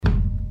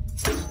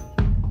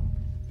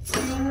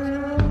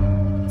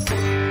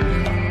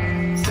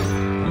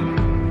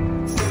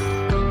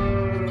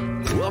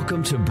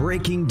to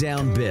Breaking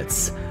Down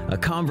Bits, a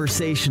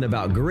conversation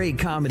about great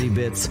comedy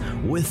bits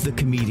with the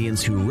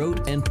comedians who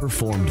wrote and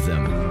performed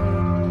them.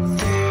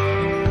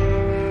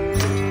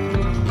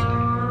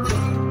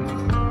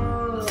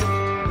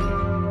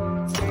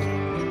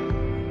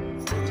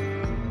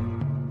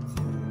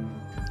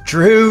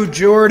 Drew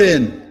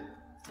Jordan.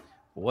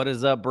 What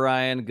is up,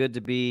 Brian? Good to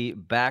be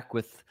back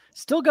with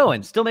still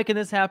making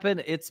this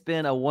happen. It's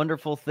been a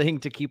wonderful thing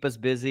to keep us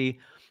busy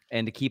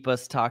and to keep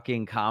us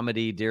talking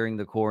comedy during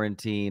the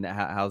quarantine.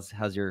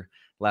 How's your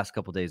last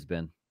couple days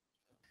been?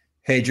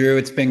 Hey, Drew,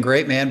 it's been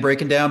great, man.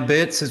 Breaking Down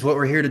Bits is what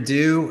we're here to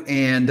do.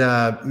 And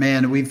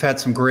man, we've had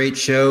some great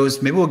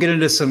shows. Maybe we'll get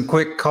into some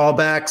quick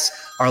callbacks.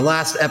 Our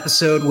last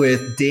episode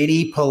with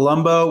Danny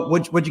Palumbo.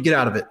 What'd you get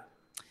out of it?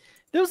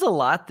 There was a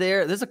lot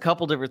there. There's a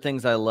couple different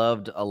things I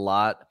loved a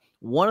lot.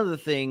 One of the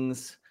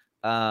things,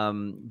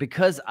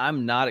 because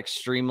I'm not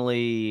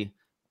extremely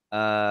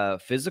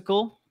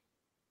physical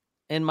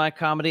in my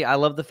comedy, I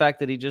love the fact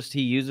that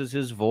he uses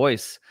his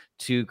voice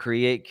to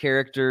create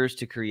characters,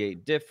 to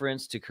create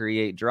difference, to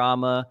create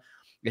drama.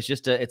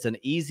 It's an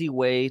easy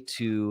way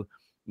to,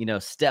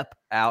 step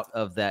out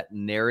of that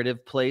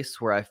narrative place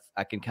where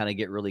I can kind of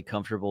get really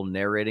comfortable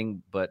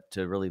narrating, but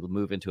to really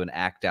move into an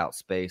act out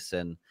space.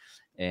 And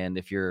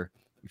if you're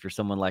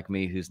someone like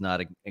me who's not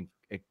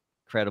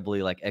incredibly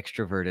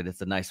extroverted,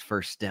 it's a nice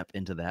first step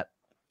into that.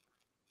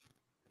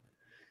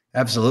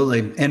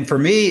 Absolutely. And for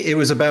me, it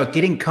was about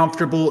getting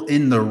comfortable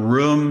in the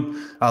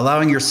room,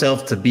 allowing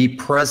yourself to be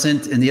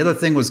present. And the other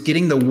thing was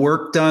getting the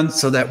work done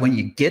so that when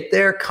you get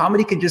there,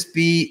 comedy could just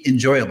be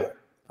enjoyable.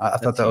 I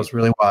thought that was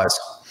really wise.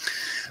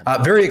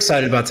 Very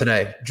excited about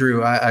today,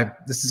 Drew.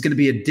 This is going to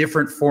be a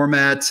different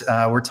format.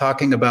 We're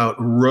talking about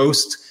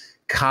roast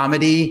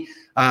comedy.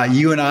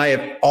 You and I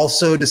have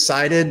also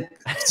decided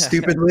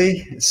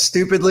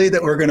stupidly that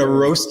we're going to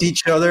roast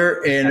each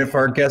other. And if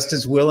our guest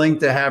is willing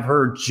to have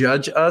her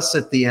judge us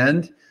at the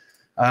end,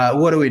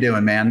 what are we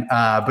doing, man?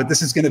 But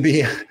this is going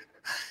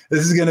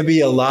to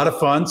be a lot of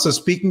fun. So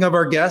speaking of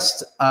our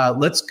guest,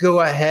 let's go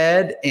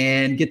ahead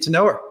and get to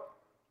know her.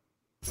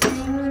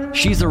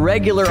 She's a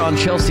regular on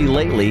Chelsea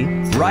Lately,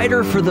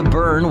 writer for The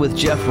Burn with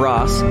Jeff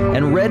Ross,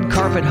 and red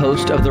carpet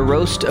host of the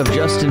Roast of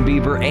Justin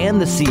Bieber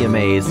and the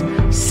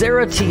CMAs.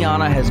 Sarah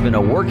Tiana has been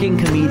a working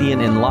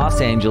comedian in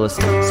Los Angeles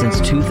since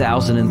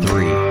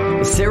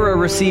 2003. Sarah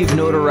received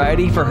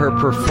notoriety for her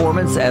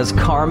performance as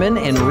Carmen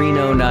in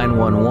Reno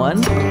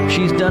 911.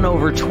 She's done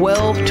over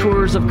 12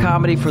 tours of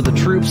comedy for the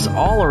troops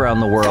all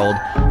around the world,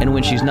 and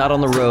when she's not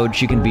on the road,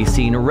 she can be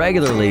seen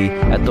regularly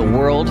at the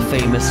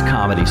world-famous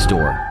Comedy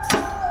Store.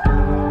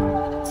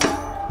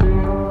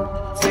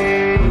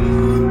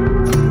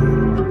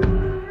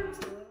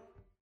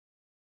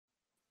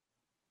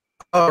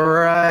 All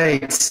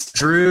right,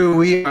 Drew,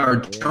 we are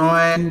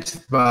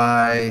joined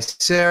by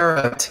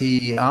Sarah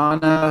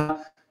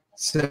Tiana.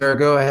 Sarah,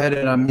 go ahead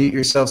and unmute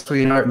yourself,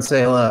 sweetheart, and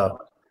say hello.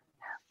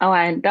 Oh,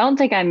 I don't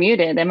think I'm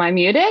muted. Am I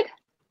muted?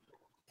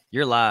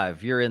 You're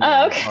live. You're in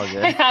there. Oh,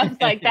 okay. I was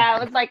like,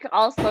 that was like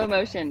all slow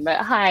motion. But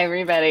hi,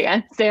 everybody.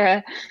 I'm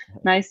Sarah.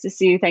 Nice to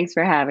see you. Thanks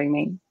for having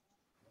me.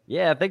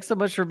 Yeah, thanks so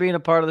much for being a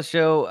part of the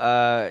show.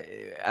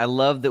 I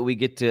love that we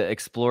get to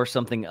explore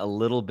something a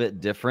little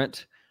bit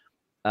different.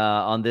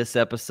 On this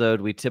episode,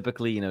 we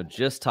typically,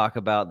 just talk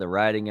about the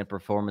writing and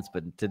performance,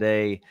 but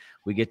today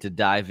we get to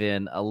dive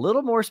in a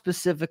little more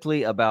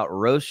specifically about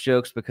roast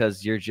jokes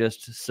because you're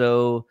just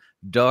so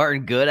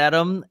darn good at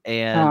them,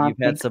 and you've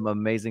had some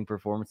amazing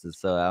performances.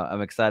 So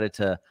I'm excited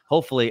to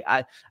hopefully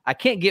I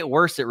can't get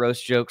worse at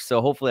roast jokes,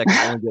 so hopefully I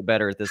can only get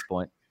better at this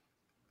point.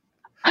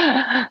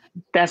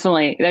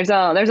 Definitely, there's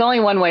only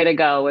one way to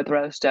go with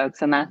roast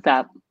jokes, and that's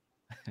up.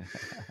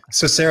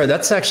 So, Sarah,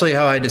 that's actually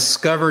how I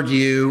discovered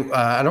you.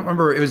 I don't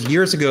remember. It was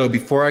years ago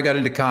before I got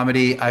into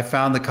comedy. I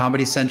found the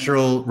Comedy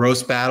Central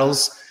roast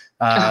battles,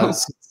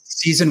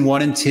 season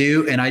 1 and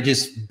 2, and I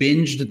just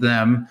binged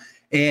them.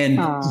 And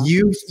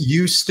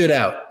you stood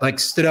out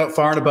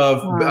far and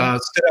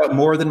above, stood out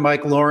more than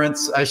Mike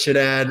Lawrence, I should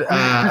add.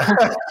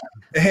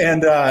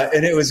 And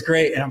it was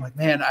great. And I'm like,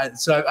 man,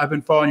 I've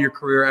been following your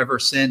career ever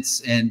since,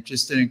 and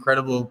just an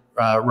incredible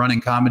run in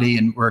comedy.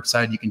 And we're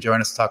excited you can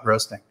join us to talk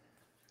roasting.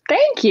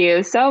 Thank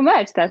you so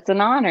much. That's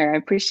an honor. I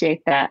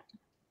appreciate that.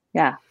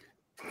 Yeah.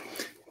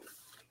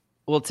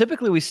 Well,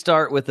 typically we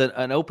start with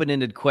an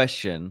open-ended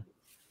question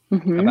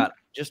about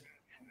just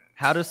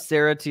how does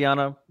Sarah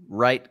Tiana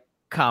write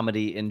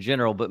comedy in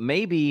general, but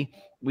maybe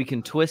we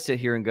can twist it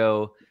here and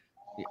go,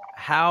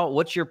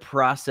 what's your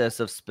process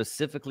of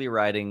specifically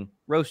writing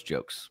roast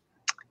jokes?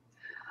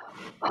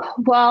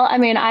 Well, I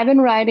mean, I've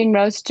been writing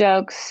roast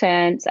jokes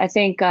since I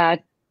think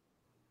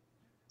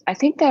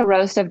the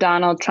roast of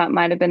Donald Trump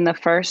might have been the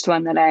first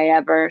one that I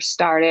ever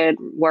started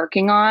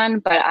working on.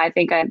 But I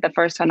think the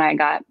first one I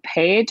got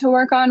paid to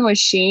work on was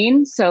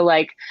Sheen. So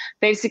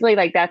basically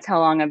that's how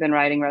long I've been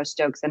writing roast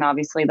jokes. And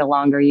obviously the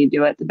longer you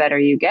do it, the better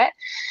you get.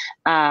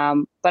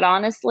 But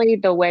honestly,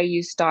 the way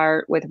you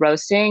start with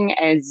roasting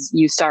is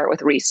you start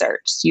with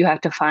research. You have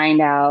to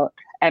find out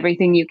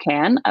everything you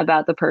can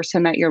about the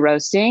person that you're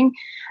roasting,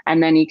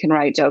 and then you can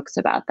write jokes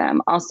about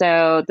them.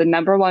 Also, the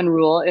number one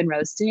rule in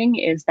roasting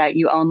is that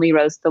you only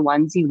roast the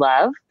ones you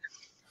love,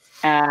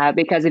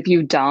 because if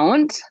you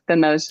don't,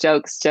 then those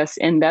jokes just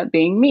end up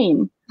being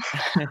mean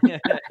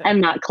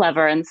and not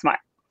clever and smart.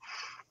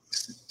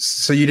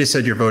 So you just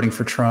said you're voting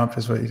for Trump,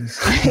 is what you just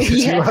said.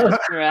 Yes,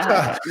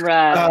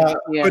 right.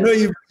 Yeah. But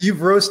no,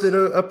 you've roasted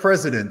a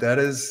president. That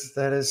is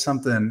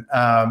something.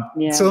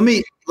 So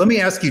let me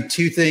ask you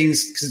two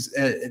things, because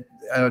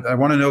I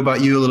want to know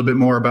about you a little bit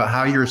more about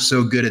how you're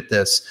so good at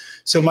this.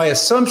 So my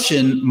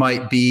assumption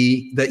might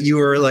be that you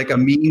were like a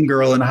mean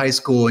girl in high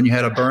school and you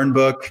had a burn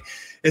book.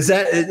 Is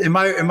that, am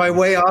I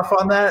way off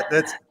on that?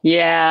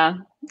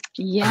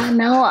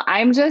 No,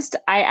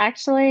 I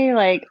actually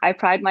I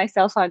pride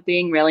myself on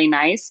being really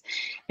nice.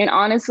 And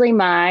honestly,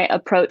 my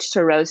approach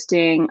to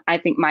roasting, I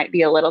think, might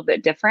be a little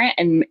bit different.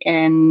 And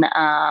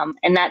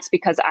that's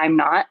because I'm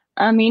not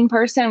a mean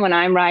person. When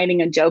I'm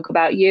writing a joke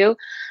about you,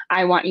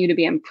 I want you to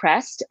be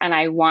impressed and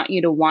I want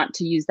you to want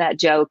to use that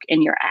joke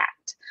in your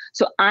act.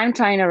 So I'm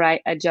trying to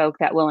write a joke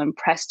that will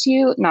impress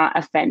you, not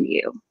offend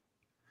you,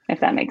 if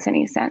that makes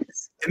any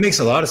sense. It makes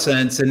a lot of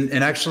sense. And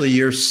actually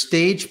your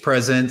stage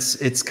presence,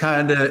 it's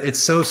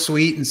so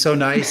sweet and so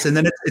nice. And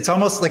then it's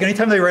almost like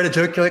anytime they write a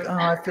joke, you're like, oh,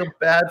 I feel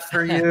bad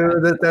for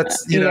you.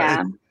 That's, you know,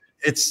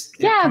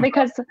 yeah.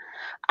 Because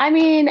I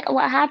mean,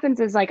 what happens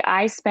is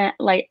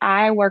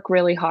I work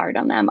really hard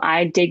on them.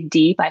 I dig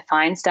deep, I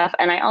find stuff.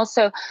 And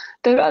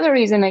the other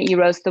reason that you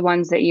roast the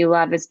ones that you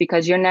love is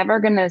because you're never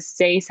going to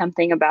say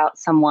something about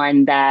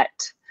someone that,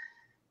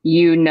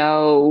 you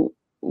know,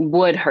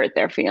 would hurt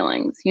their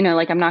feelings. You know,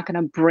 I'm not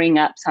going to bring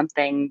up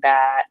something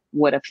that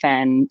would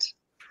offend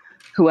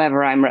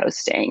whoever I'm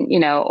roasting, you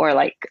know, or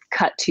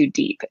cut too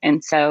deep.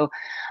 And so,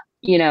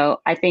 you know,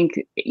 I think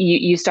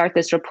you start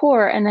this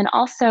rapport. And then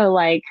also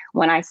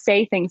when I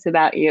say things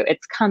about you,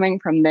 it's coming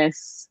from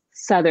this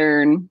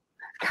Southern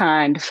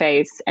kind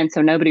face. And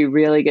so nobody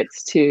really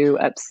gets too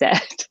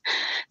upset.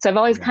 So I've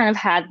always kind of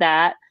had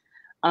that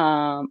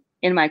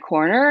in my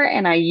corner,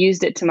 and I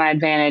used it to my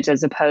advantage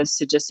as opposed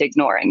to just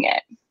ignoring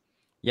it.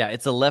 Yeah,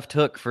 it's a left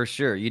hook for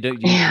sure. You do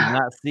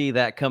not see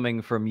that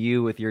coming from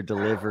you with your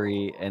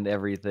delivery and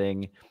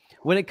everything.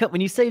 When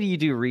you say you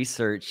do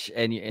research,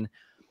 and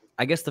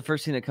I guess the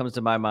first thing that comes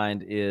to my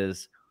mind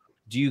is,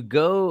 do you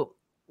go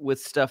with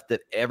stuff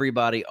that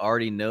everybody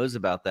already knows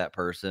about that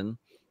person,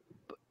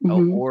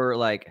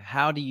 or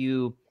how do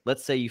you?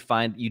 Let's say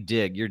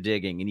you're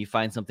digging and you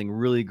find something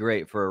really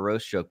great for a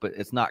roast joke, but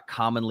it's not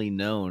commonly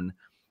known.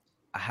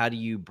 How do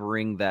you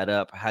bring that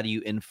up? How do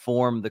you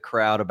inform the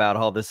crowd about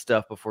all this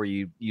stuff before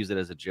you use it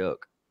as a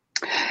joke?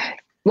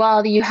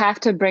 Well, you have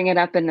to bring it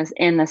up in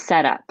the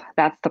setup.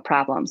 That's the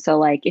problem.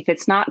 So if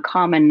it's not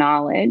common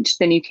knowledge,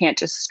 then you can't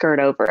just skirt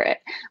over it,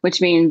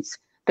 which means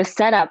the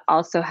setup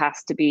also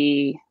has to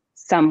be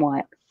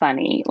somewhat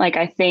funny. I'm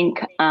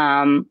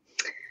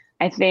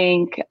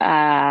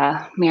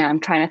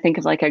trying to think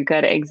of a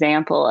good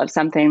example of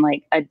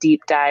something a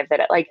deep dive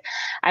that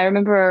I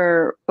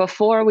remember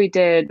before we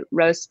did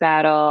Roast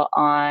Battle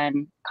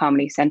on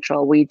Comedy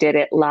Central, we did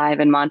it live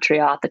in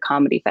Montreal at the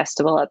Comedy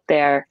Festival up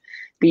there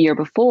the year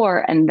before.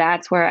 And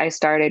that's where I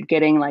started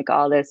getting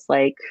all this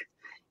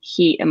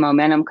heat and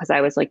momentum, because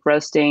I was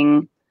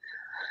roasting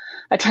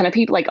a ton of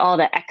people, all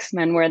the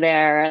X-Men were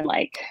there. And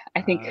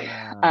I think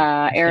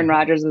Aaron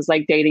Rodgers was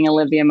dating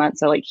Olivia Munn.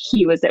 So it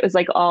was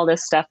all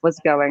this stuff was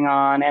going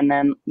on. And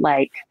then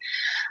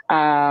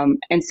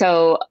and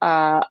so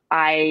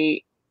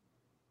I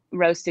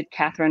roasted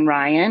Catherine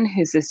Ryan,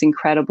 who's this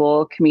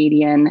incredible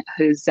comedian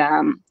who's,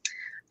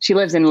 she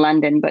lives in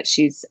London, but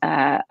she's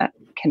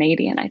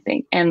Canadian, I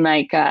think. And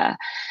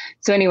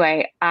so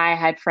anyway, I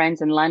had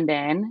friends in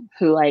London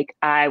who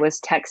I was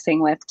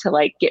texting with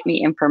to get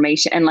me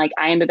information. And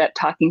I ended up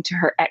talking to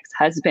her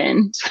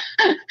ex-husband,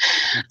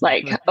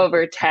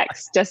 over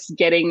text, just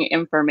getting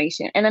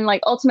information. And then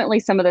ultimately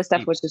some of the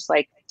stuff was just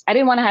I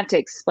didn't want to have to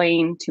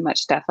explain too much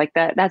stuff like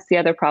that. That's the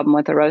other problem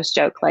with a roast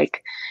joke.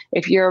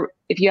 If you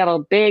have a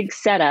big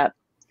setup,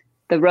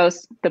 the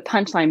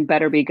punchline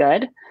better be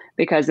good,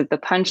 because if the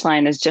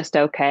punchline is just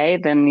okay,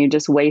 then you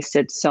just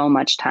wasted so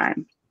much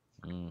time.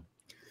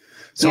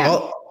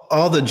 So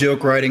all the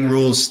joke writing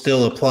rules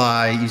still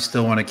apply. You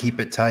still want to keep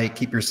it tight,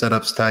 keep your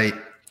setups tight,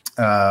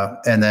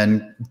 and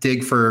then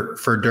dig for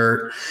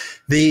dirt.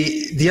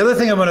 The other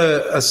thing I'm going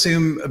to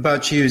assume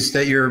about you is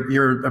that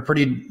you're a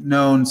pretty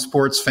known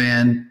sports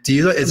fan.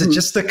 Is it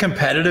just the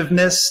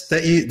competitiveness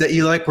that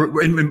you like?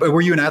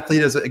 Were you an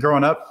athlete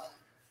growing up?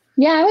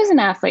 Yeah, I was an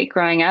athlete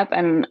growing up,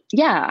 and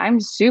yeah, I'm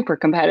super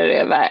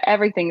competitive.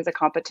 Everything is a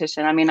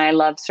competition. I mean, I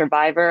love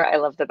Survivor. I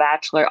love The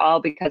Bachelor,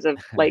 all because of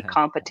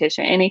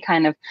competition, any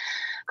kind of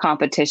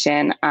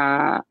competition.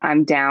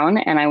 I'm down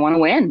and I want to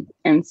win.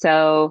 And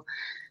so,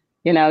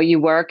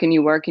 you work and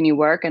you work and you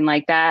work. And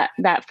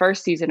that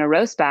first season of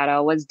Roast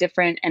Battle was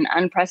different and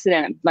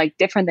unprecedented,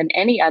 different than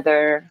any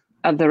other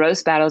of the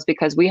roast battles,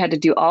 because we had to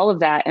do all of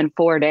that in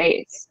 4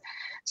 days.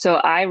 So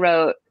I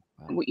wrote,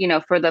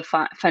 for the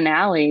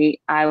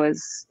finale, I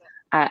was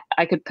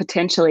I could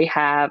potentially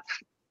have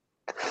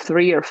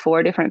 3 or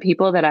 4 different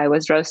people that I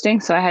was roasting.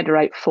 So I had to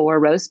write 4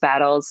 roast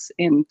battles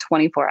in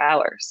 24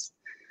 hours,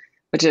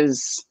 which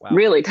is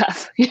really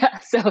tough. Yeah.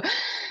 So,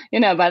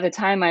 by the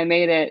time I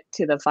made it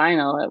to the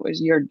final, it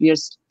was your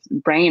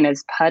brain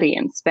is putty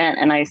and spent.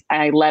 And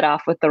I let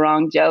off with the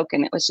wrong joke,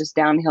 and it was just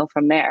downhill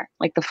from there.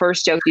 Like the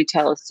first joke you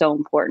tell is so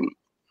important.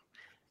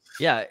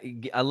 Yeah.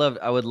 I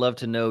would love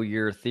to know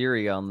your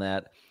theory on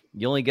that.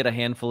 You only get a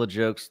handful of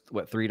jokes,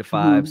 3 to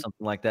 5,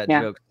 something like that.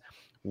 Yeah. Jokes.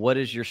 What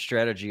is your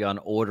strategy on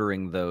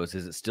ordering those?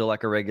 Is it still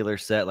like a regular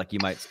set? Like you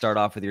might start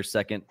off with your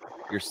second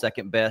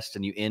best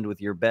and you end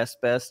with your best?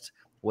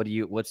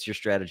 What's your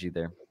strategy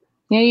there?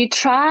 You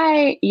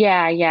try.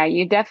 Yeah.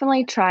 You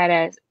definitely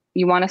try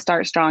you want to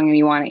start strong and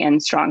you want to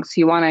end strong. So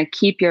you want to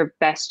keep your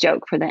best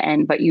joke for the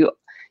end, but you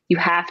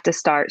have to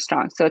start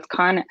strong. So it's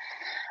kind of,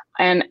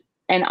 and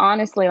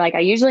honestly, like I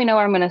usually know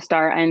where I'm going to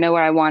start. I know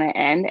where I want to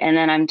end. And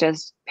then I'm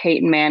just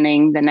Peyton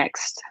Manning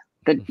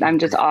I'm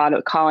just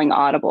calling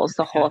audibles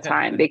the whole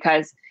time,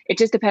 because it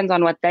just depends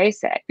on what they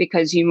say,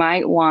 because you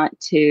might want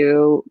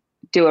to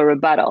do a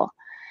rebuttal.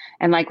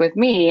 And like with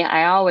me,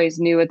 I always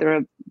knew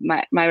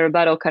my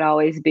rebuttal could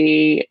always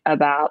be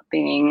about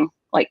being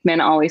like, men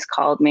always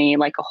called me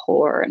like a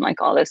whore and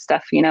like all this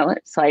stuff,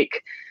 it's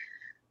like,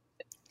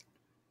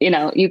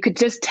 you could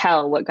just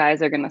tell what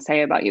guys are going to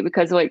say about you,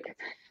 because like,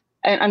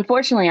 and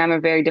unfortunately I'm a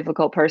very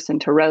difficult person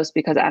to roast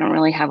because I don't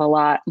really have a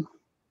lot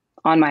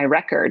on my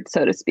record,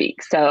 so to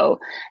speak. So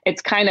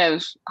it's kind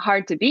of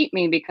hard to beat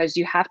me, because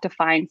you have to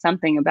find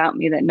something about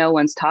me that no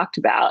one's talked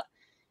about.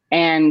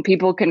 And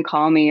people can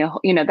call me,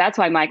 that's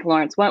why Mike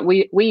Lawrence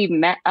we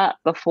met up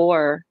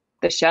before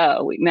the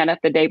show. We met up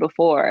the day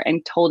before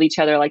and told each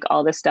other like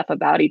all this stuff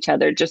about each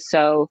other, just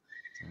so.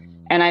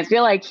 And I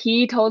feel like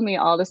he told me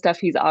all the stuff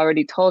he's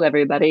already told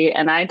everybody.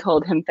 And I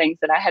told him things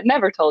that I had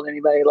never told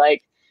anybody.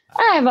 Like,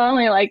 I've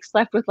only like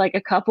slept with like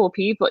a couple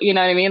people, you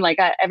know what I mean? Like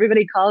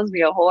everybody calls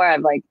me a whore.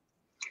 I'm like,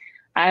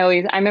 I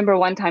remember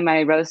one time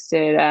I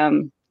roasted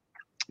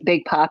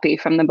Big Papi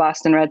from the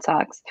Boston Red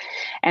Sox.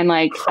 And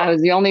like, I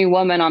was the only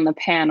woman on the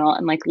panel,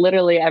 and like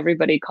literally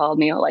everybody called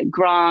me like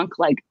Gronk,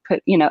 like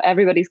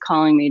everybody's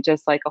calling me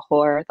just like a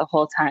whore the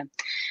whole time.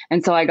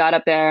 And so I got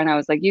up there and I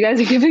was like, you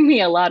guys are giving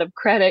me a lot of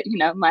credit.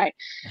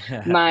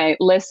 My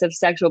list of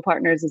sexual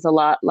partners is a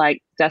lot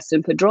like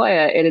Dustin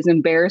Pedroia. It is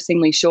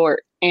embarrassingly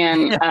short.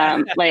 And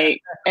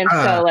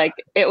so like,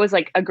 it was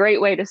like a great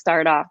way to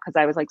start off, because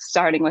I was like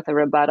starting with a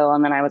rebuttal,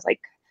 and then I was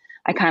like,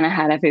 I kind of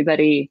had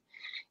everybody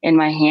in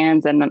my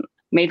hands and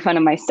made fun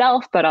of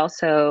myself, but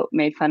also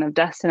made fun of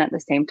Dustin at the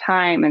same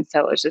time. And so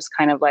it was just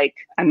kind of like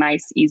a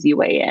nice, easy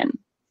way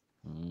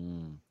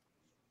in.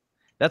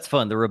 That's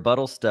fun. The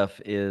rebuttal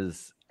stuff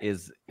is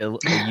a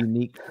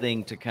unique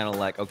thing to kind of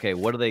like, okay,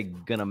 what are they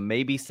going to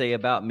maybe say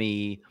about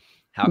me?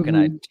 How can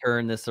I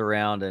turn this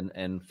around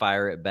and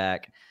fire it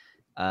back?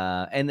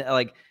 And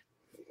like,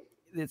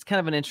 it's kind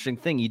of an interesting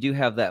thing. You do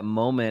have that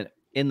moment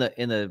in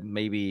the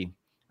maybe,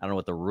 I don't know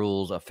what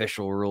the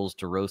official rules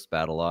to roast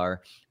battle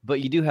are,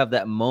 but you do have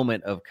that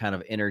moment of kind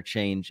of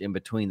interchange in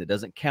between that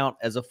doesn't count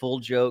as a full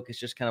joke. It's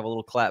just kind of a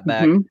little clap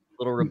back,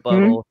 little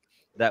rebuttal.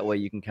 That way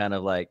you can kind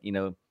of like,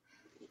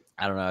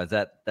 I don't know,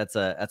 that's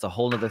a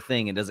whole nother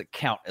thing. And does it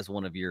count as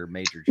one of your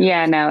major jokes?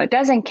 Yeah, no, it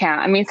doesn't count.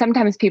 I mean,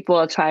 sometimes people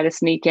will try to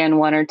sneak in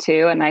 1 or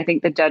 2, and I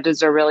think the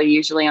judges are really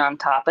usually on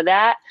top of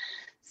that.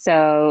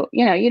 So,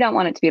 you don't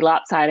want it to be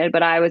lopsided,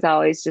 but I was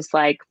always just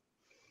like,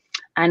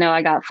 I know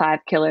I got 5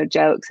 killer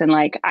jokes, and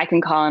like I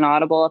can call an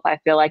audible if I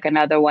feel like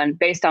another one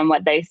based on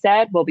what they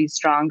said will be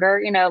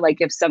stronger. Like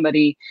if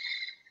somebody,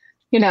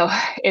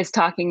 is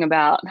talking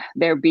about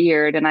their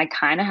beard, and I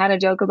kind of had a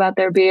joke about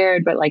their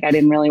beard, but like I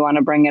didn't really want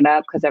to bring it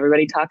up because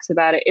everybody talks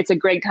about it. It's a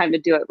great time to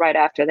do it right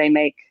after they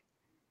make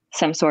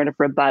some sort of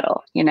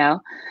rebuttal,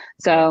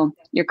 So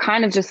you're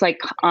kind of just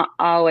like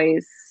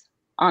always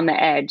on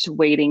the edge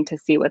waiting to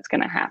see what's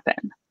going to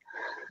happen.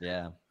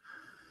 Yeah.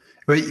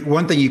 But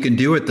one thing you can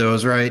do with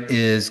those, right,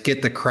 is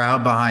get the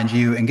crowd behind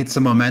you and get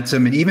some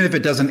momentum. And even if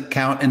it doesn't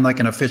count in like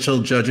an official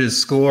judge's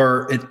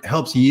score, it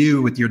helps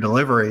you with your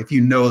delivery if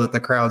you know that the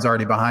crowd's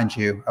already behind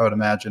you, I would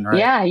imagine, right?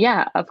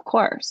 Yeah, of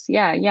course.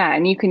 Yeah.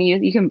 And you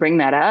can bring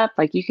that up.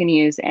 Like you can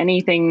use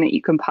anything that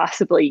you can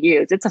possibly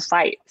use. It's a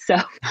fight. So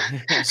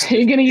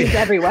you're going to use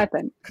every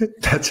weapon.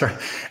 That's right.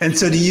 And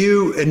so do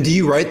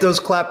you write those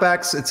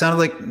clapbacks? It sounded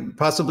like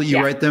possibly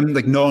you write them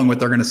like knowing what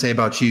they're going to say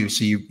about you.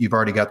 So you've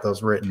already got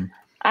those written.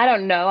 I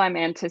don't know. I'm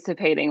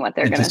anticipating what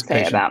they're going to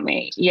say about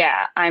me.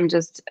 Yeah. I'm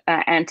just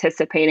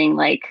anticipating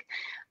like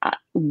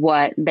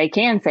what they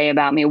can say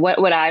about me.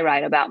 What would I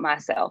write about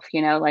myself?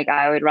 Like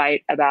I would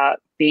write about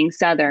being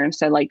Southern.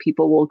 So like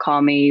people will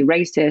call me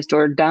racist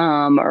or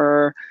dumb,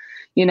 or,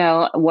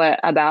 what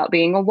about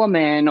being a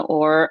woman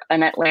or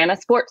an Atlanta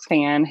sports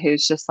fan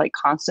who's just like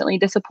constantly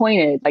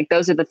disappointed. Like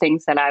those are the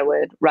things that I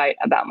would write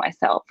about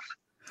myself.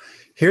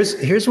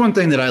 Here's one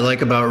thing that I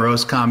like about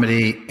roast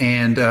comedy,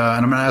 and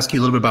I'm going to ask you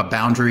a little bit about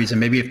boundaries and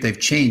maybe if they've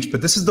changed,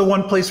 but this is the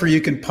one place where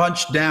you can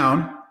punch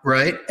down,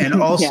 right?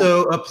 And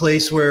also a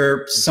place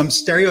where some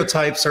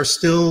stereotypes are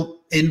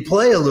still in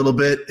play a little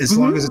bit as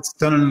long as it's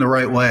done in the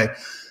right way.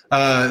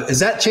 Has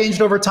that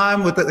changed over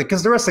time with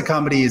because the rest of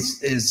comedy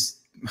is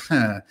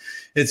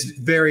it's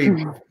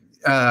very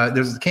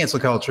there's cancel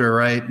culture,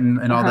 right,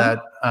 and all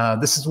that.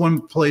 This is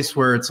one place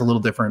where it's a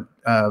little different.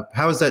 How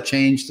has that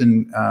changed,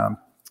 and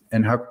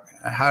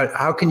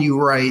how can you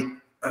write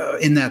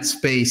in that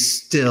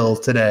space still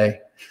today?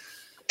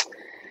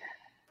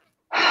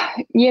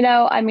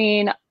 I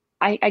mean,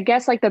 I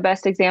guess like the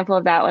best example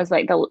of that was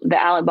like the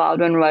Alec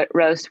Baldwin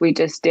roast we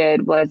just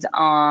did was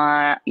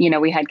on,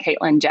 we had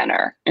Caitlyn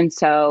Jenner. And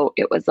so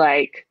it was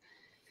like,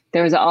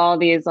 there was all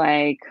these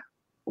like,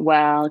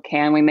 well,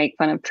 can we make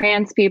fun of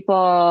trans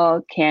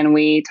people? Can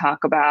we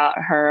talk about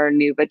her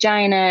new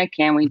vagina?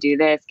 Can we do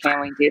this?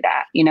 Can we do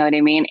that? You know what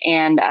I mean?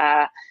 And,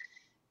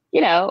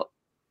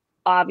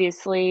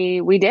 obviously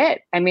we did.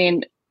 I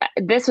mean,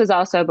 this was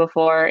also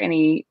before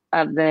any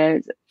of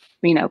the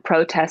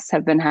protests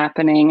have been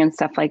happening and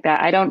stuff like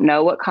that. I don't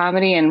know what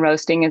comedy and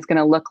roasting is going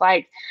to look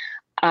like.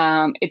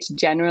 It's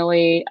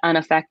generally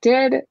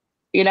unaffected.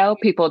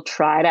 People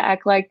try to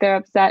act like they're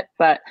upset,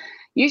 but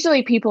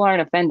usually people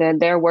aren't offended.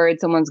 They're worried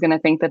someone's going to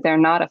think that they're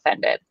not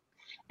offended.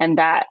 And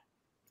that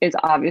is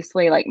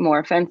obviously like more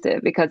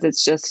offensive because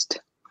it's just,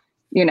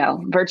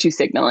 virtue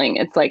signaling.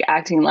 It's like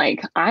acting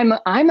like I'm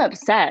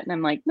upset. And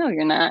I'm like, no,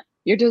 you're not.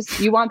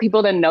 You want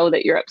people to know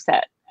that you're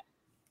upset,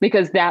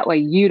 because that way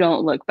you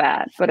don't look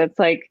bad. But it's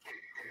like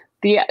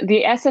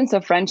the essence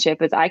of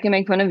friendship is I can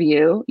make fun of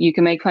you, you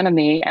can make fun of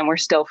me, and we're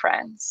still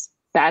friends.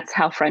 That's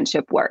how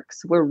friendship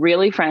works. We're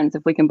really friends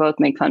if we can both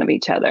make fun of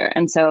each other.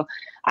 And so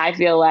I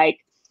feel like,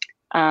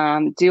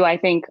 do I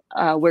think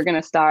we're going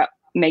to start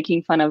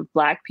making fun of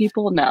Black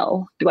people?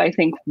 No. Do I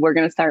think we're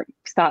going to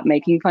stop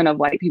making fun of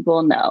white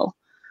people? No.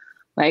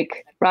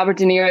 Like Robert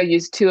De Niro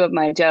used 2 of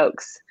my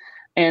jokes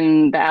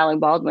in the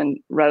Alec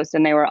Baldwin roast,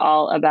 and they were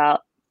all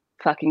about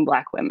fucking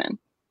Black women.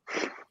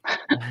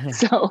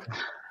 So,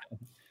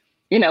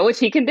 which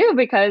he can do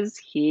because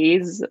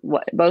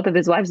both of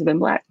his wives have been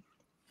Black.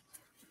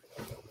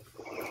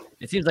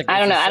 It seems like I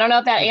don't know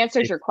if that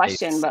answers your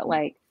question, but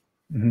like,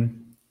 no,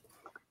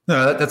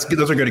 that's good.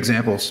 Those are good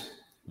examples.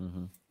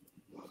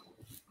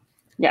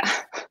 Yeah.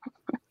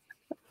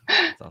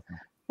 That's awesome.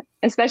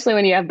 Especially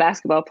when you have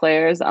basketball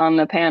players on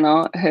the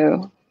panel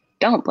who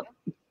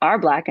are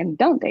Black and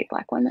don't date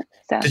Black women.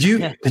 So did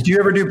you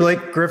ever do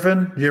Blake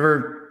Griffin? Did you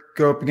ever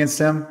go up against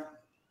him?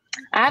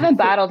 I haven't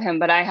battled him,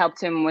 but I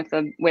helped him with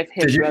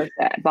his roast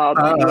at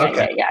Baldwin.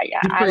 Okay.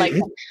 Yeah. I like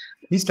him.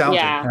 He's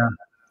talented. Yeah.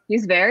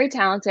 He's very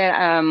talented.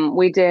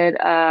 We did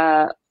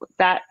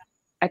that.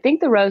 I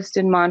think the roast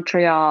in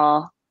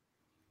Montreal.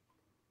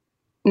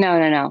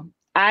 No.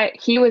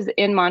 He was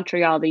in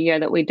Montreal the year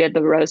that we did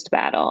the roast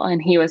battle,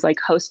 and he was like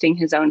hosting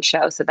his own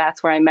show. So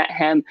that's where I met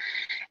him,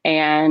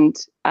 and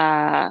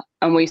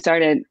we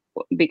started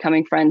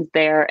becoming friends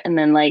there. And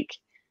then like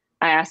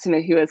I asked him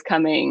if he was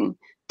coming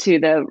to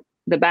the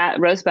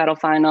roast battle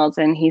finals,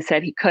 and he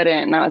said he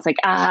couldn't. And I was like,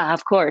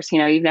 of course,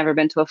 you've never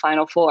been to a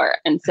Final Four,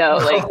 and so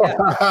like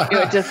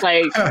it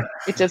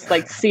just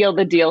like sealed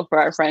the deal for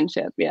our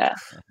friendship. Yeah.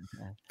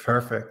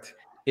 Perfect.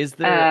 Is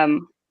there?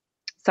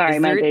 Sorry,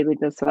 my baby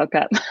just woke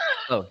up.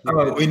 Oh,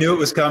 we knew it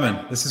was coming.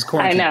 This is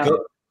quarantine. I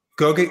know.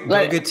 Go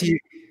get to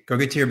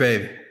your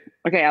baby.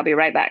 Okay, I'll be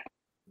right back.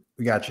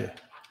 We got you.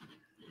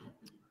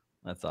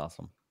 That's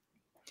awesome.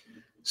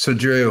 So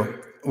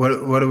Drew,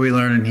 what are we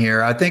learning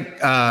here? I think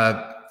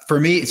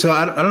for me, so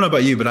I don't know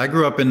about you, but I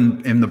grew up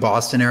in the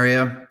Boston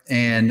area,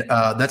 and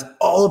that's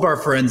all of our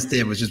friends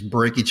did was just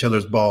break each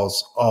other's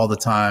balls all the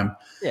time.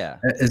 Yeah.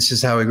 It's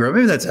just how we grew up.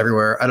 Maybe that's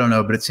everywhere. I don't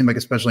know, but it seemed like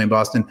especially in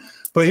Boston.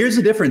 But here's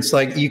the difference.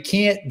 Like you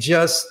can't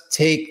just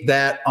take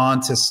that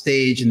onto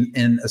stage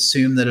and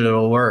assume that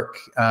it'll work.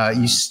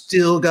 You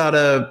still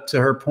gotta, to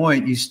her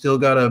point, you still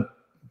gotta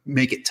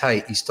make it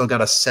tight. You still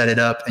gotta set it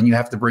up, and you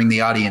have to bring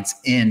the audience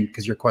in,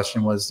 because your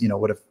question was,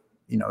 what if,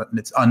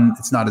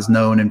 it's not as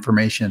known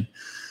information.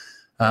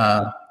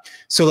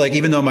 So like,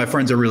 even though my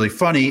friends are really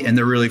funny and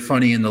they're really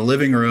funny in the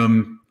living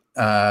room,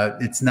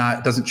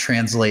 it doesn't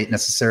translate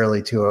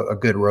necessarily to a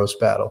good roast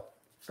battle.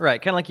 Right.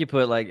 Kind of like you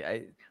put,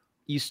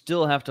 you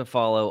still have to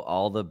follow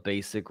all the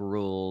basic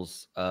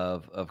rules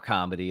of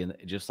comedy. And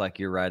just like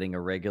you're writing a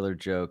regular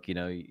joke,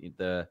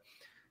 the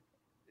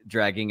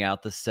dragging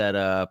out the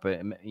setup,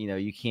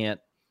 you can't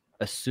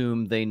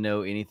assume they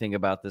know anything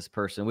about this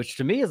person, which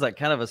to me is like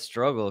kind of a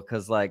struggle.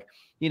 Cause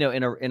in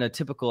a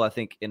typical, I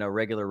think in a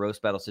regular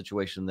roast battle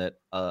situation that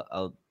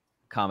a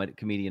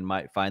comedian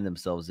might find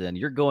themselves in,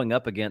 you're going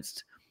up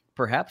against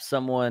perhaps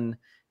someone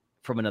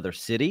from another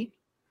city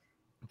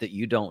that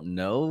you don't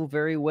know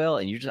very well.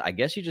 And I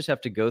guess you just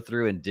have to go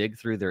through and dig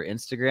through their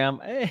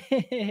Instagram.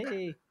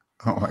 Hey.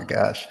 Oh my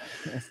gosh.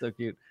 That's so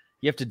cute.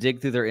 You have to dig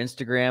through their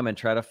Instagram and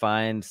try to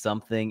find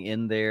something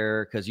in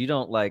there. Cause you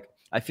don't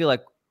I feel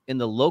like in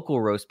the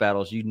local roast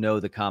battles,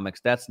 the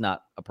comics, that's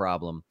not a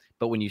problem.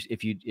 But when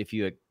if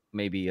you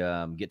maybe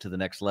get to the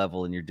next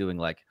level and you're doing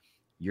like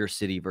your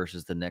city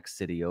versus the next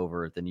city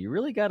over, then you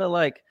really gotta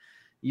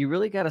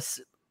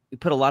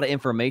put a lot of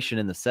information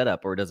in the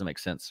setup, or it doesn't make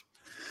sense.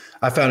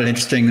 I found it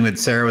interesting when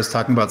Sarah was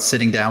talking about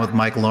sitting down with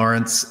Mike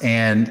Lawrence,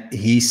 and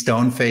he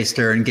stone-faced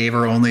her and gave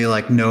her only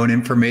like known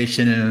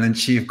information. And then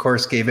she, of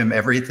course, gave him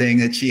everything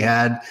that she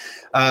had,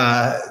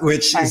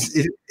 which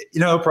is,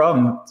 no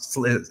problem.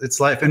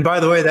 It's life. And by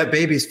the way, that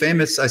baby's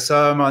famous. I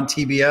saw him on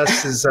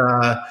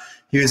TBS.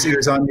 He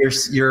was on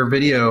your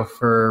video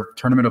for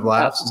Tournament of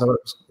Laughs. Is that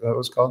what it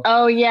was called?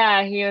 Oh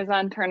yeah, he was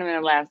on Tournament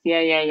of Laughs.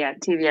 Yeah.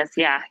 TBS.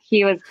 Yeah,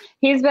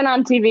 he's been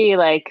on TV.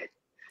 Like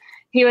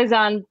he was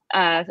on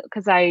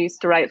because I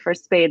used to write for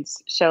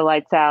Spade's show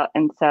Lights Out,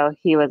 and so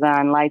he was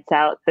on Lights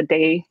Out the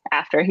day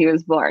after he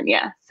was born.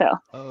 Yeah. So.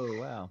 Oh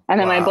wow. And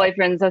then my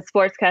boyfriend's a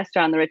sportscaster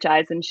on the Rich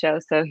Eisen show,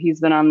 so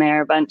he's been on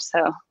there a bunch.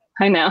 So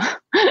I know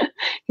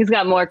he's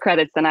got more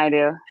credits than I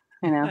do.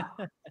 You know.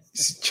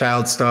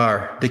 Child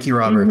star, Dickie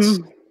Roberts.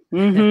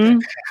 Well,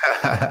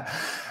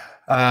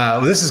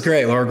 this is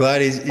great. Well, we're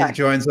glad he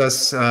joins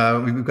us.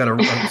 We've got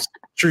a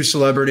true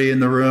celebrity in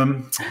the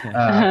room.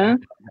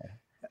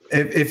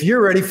 If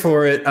you're ready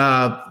for it,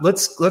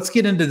 let's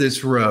get into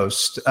this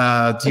roast.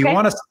 Do you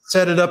want to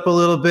set it up a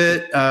little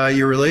bit?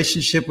 Your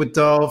relationship with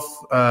Dolph,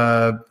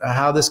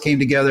 how this came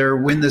together,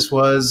 when this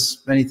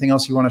was, anything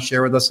else you want to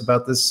share with us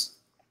about this?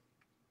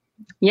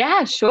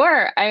 Yeah,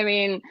 sure. I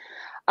mean,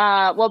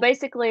 well,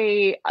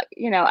 basically,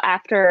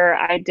 after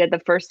I did the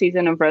first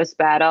season of Roast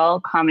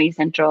Battle, Comedy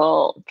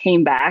Central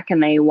came back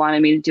and they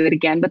wanted me to do it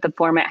again, but the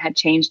format had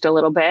changed a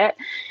little bit.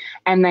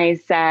 And they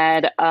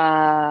said,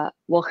 well,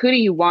 who do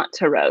you want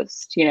to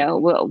roast?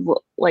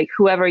 Like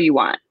whoever you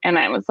want. And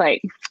I was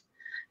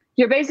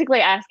you're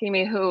basically asking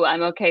me who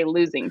I'm okay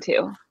losing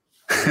to,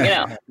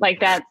 like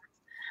that's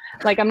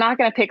like, I'm not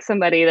going to pick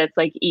somebody that's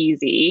like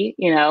easy,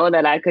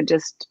 that I could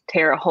just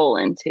tear a hole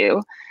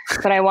into.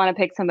 But I want to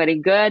pick somebody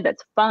good,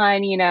 that's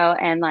fun,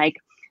 and like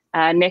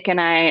Nick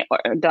and I,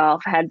 or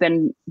Dolph, had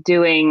been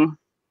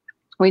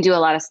we do a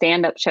lot of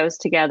stand-up shows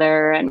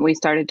together, and we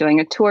started doing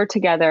a tour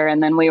together.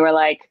 And then we were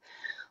like,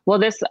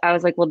 I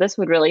was like, this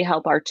would really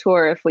help our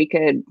tour if we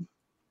could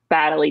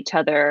battle each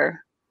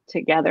other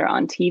together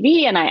on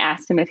TV. And I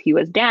asked him if he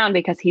was down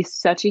because he's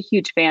such a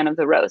huge fan of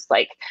the roast.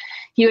 Like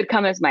he would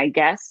come as my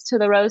guest to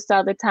the roast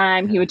all the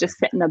time. He would just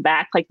sit in the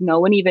back. Like no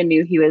one even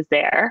knew he was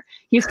there.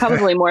 He's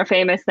probably more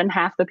famous than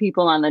half the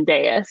people on the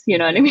dais. You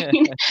know what I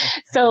mean?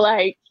 So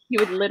like he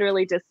would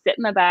literally just sit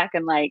in the back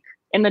and like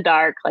in the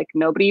dark, like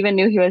nobody even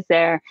knew he was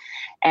there.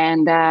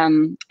 And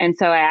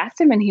so I asked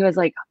him and he was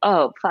like,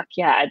 oh, fuck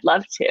yeah, I'd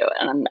love to.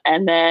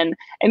 And then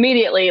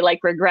immediately like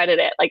regretted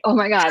it. Like, oh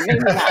my God, maybe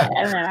not.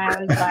 And then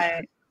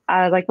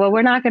I was like, well,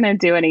 we're not going to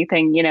do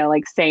anything,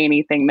 like say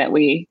anything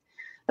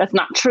that's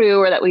not true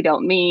or that we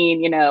don't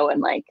mean,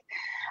 and like,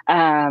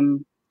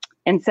 and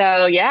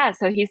so, yeah,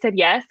 so he said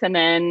yes. And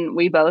then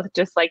we both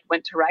just like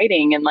went to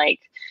writing. And like,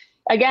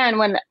 again,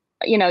 when,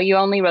 you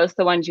only roast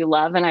the ones you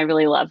love. And I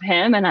really love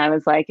him. And I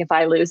was like, if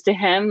I lose to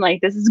him, like,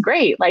 this is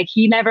great. Like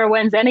he never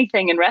wins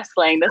anything in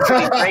wrestling. This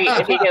would be great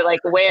if he could like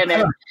win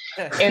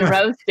in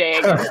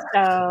roasting.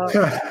 So,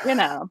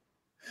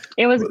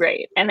 it was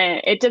great. And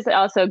then it just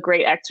also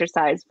great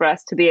exercise for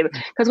us to be able,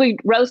 because we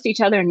roast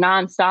each other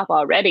nonstop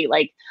already,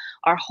 like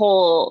our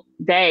whole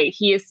day.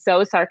 He is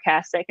so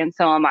sarcastic and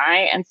so am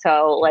I. And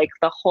so like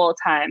the whole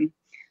time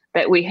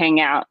that we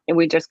hang out and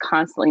we just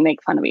constantly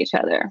make fun of each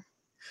other.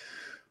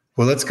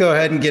 Well, let's go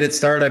ahead and get it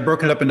started. I've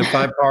broken it up into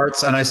 5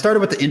 parts, and I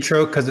started with the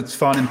intro because it's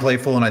fun and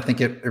playful, and I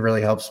think it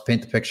really helps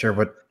paint the picture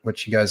of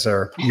what you guys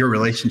are, your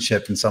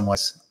relationship in some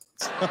ways.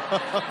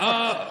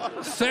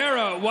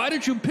 Sarah, why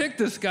did you pick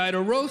this guy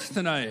to roast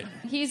tonight?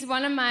 He's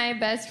one of my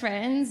best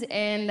friends,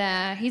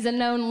 and he's a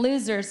known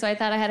loser, so I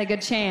thought I had a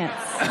good chance.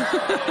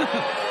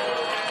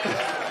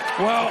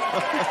 Well,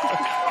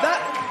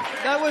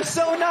 that was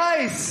so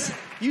nice.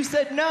 You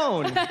said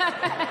known.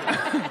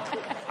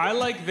 I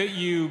like that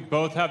you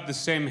both have the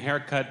same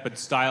haircut but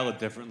style it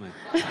differently.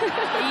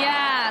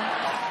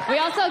 Yeah. We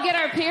also get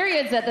our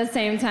periods at the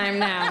same time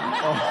now.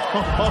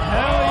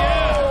 Hell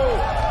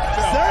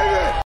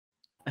yeah!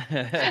 Save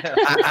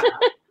it!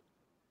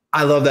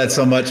 I love that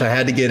so much. I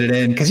had to get it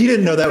in because you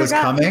didn't know that was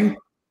coming.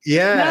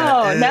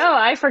 Yeah. No,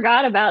 I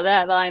forgot about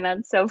that line.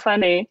 That's so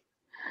funny.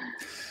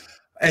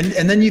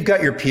 And then you've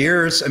got your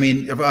peers. I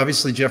mean,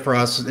 obviously Jeff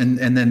Ross and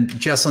then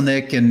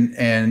Jeselnik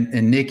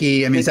and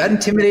Nikki. I mean, is that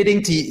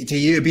intimidating to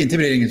you? It'd be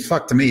intimidating as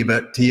fuck to me,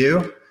 but to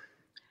you?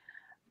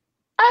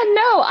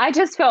 No, I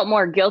just felt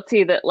more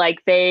guilty that like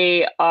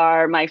they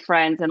are my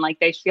friends and like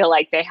they feel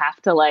like they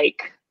have to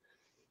like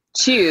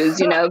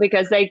choose,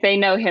 because they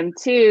know him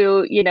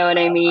too, you know what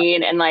I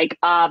mean? And like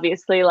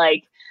obviously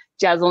like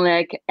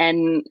Jeselnik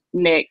and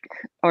Nick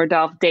or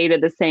Dolph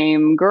dated the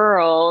same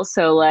girl,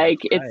 so like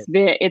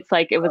it's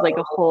like it was like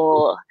a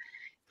whole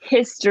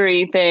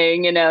history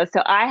thing,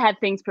 so I had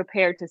things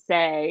prepared to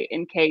say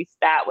in case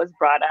that was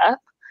brought up.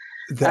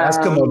 The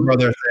Eskimo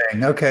brother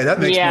thing. Okay,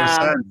 that makes more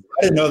sense.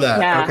 I didn't know that.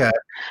 Yeah. Okay.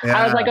 Yeah.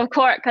 I was like, of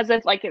course, because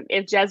if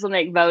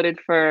Jeselnik voted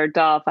for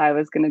Dolph, I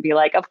was going to be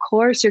like, of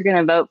course you're going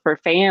to vote for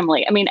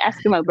family. I mean,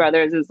 Eskimo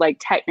brothers is like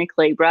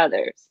technically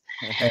brothers.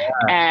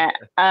 Yeah.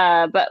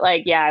 But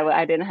like, yeah,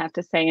 I didn't have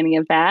to say any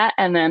of that.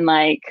 And then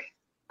like,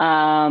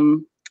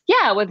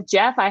 Yeah, with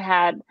Jeff,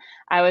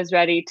 I was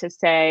ready to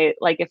say,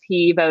 like, if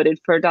he voted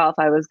for Dolph,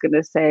 I was going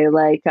to say,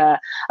 like,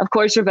 of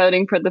course you're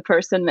voting for the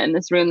person in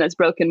this room that's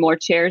broken more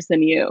chairs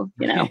than you,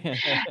 you know?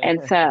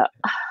 And so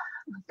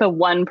the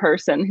one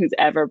person who's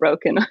ever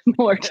broken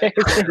more chairs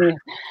than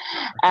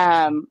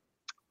you.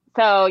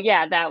 So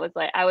yeah, that was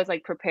like, I was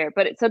like prepared,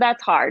 so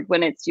that's hard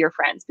when it's your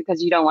friends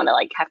because you don't want to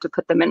like have to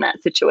put them in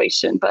that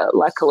situation. But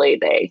luckily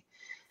they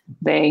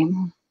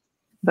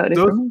voted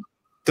for me.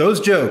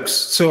 Those jokes.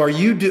 So are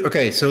you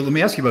okay? So let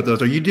me ask you about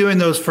those. Are you doing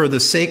those for the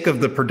sake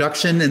of the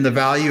production and the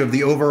value of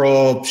the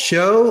overall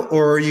show,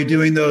 or are you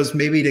doing those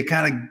maybe to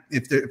kind of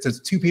if there's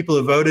two people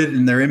who voted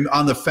and they're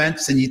on the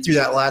fence and you threw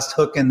that last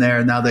hook in there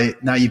and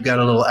now you've got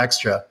a little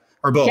extra,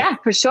 or both? Yeah,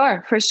 for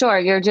sure.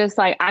 You're just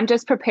like, I'm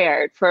just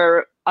prepared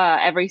for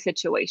every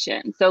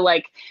situation. So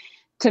like,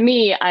 to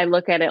me, I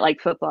look at it like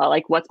football,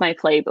 like what's my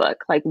playbook?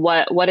 Like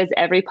what is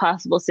every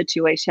possible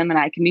situation that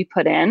I can be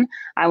put in?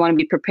 I want to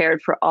be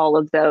prepared for all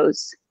of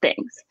those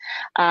things.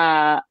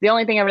 The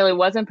only thing I really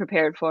wasn't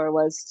prepared for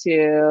was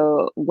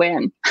to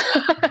win.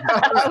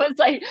 I was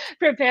like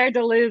prepared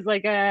to lose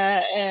like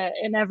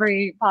in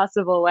every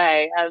possible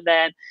way. And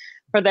then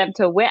for them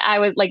to win, I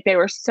was like, they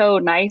were so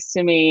nice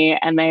to me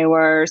and they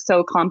were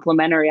so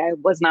complimentary. I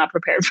was not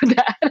prepared for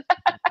that.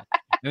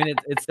 I mean,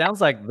 it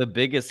sounds like the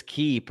biggest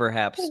key,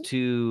 perhaps,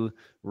 to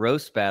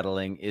roast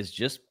battling is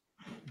just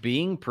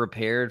being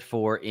prepared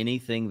for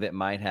anything that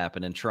might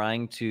happen and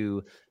trying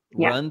to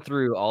run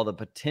through all the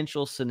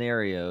potential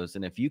scenarios.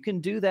 And if you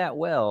can do that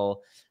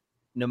well,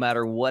 no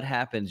matter what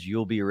happens,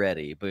 you'll be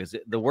ready. Because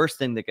the worst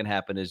thing that can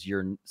happen is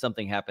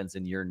something happens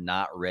and you're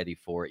not ready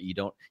for it.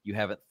 You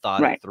haven't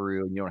thought it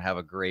through, and you don't have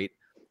a great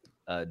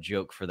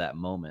joke for that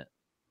moment.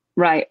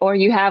 Right. Or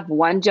you have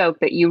one joke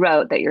that you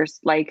wrote that you're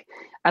like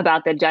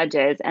about the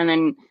judges, and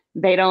then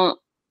they don't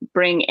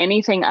bring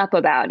anything up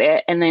about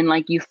it. And then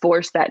like you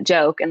force that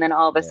joke, and then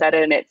all of a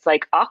sudden it's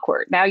like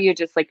awkward. Now you're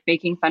just like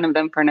making fun of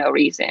them for no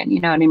reason.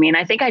 You know what I mean?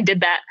 I think I did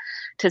that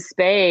to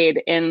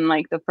Spade in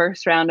like the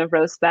first round of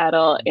roast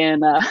battle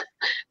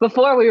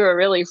before we were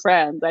really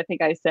friends. I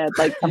think I said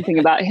like something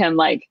about him,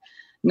 like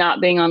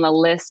not being on the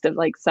list of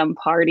like some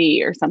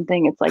party or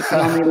something. It's like the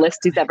only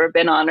list he's ever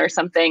been on or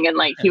something. And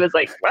like, he was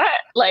like, what?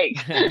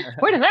 Like,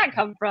 where did that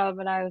come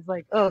from? And I was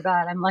like, oh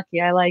God, I'm lucky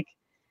I like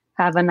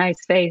have a nice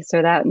face,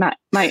 or that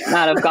might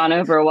not have gone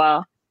over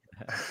well.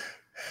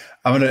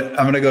 I'm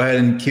gonna go ahead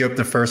and cue up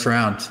the first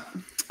round.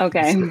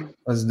 Okay.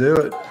 Let's do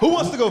it. Who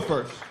wants to go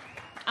first?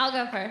 I'll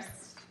go first.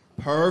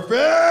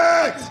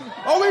 Perfect!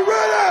 Are we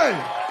ready?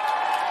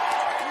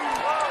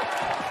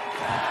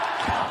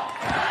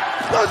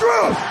 Let's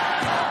roll!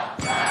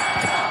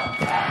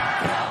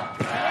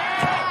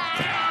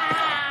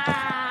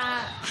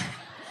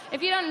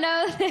 If you don't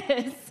know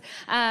this,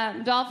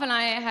 Dolph and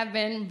I have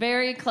been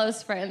very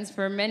close friends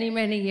for many,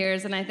 many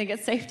years, and I think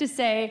it's safe to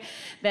say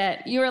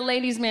that you're a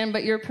ladies' man,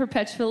 but you're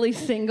perpetually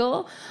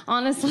single.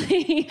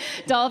 Honestly,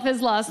 Dolph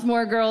has lost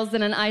more girls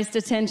than an ICE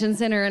detention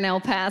center in El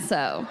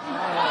Paso.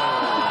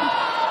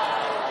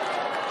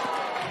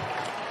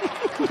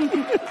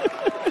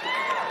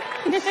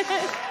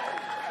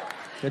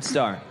 Good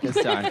start.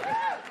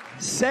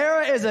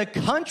 Sarah is a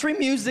country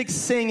music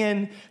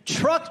singing,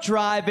 truck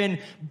driving,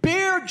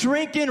 beer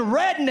drinking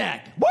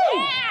redneck. Woo!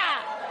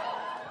 Yeah!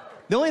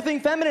 The only thing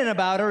feminine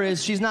about her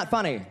is she's not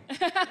funny.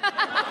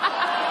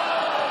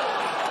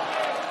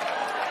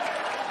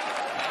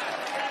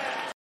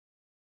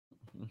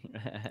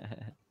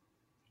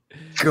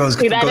 Goes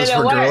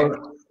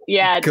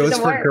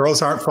for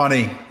girls aren't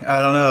funny. I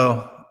don't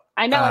know.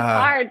 I know it's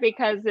hard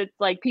because it's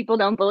like people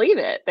don't believe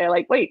it. They're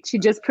like, wait, she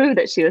just proved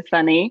that she was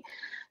funny.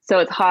 So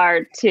it's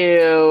hard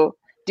to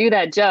do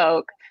that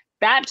joke.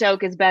 That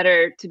joke is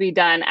better to be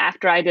done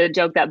after I did a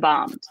joke that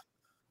bombed.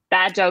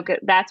 That's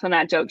when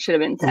that joke should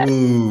have been said.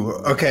 Ooh,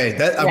 okay.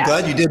 I'm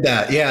glad you did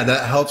that. Yeah,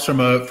 that helps from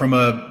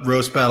a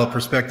roast battle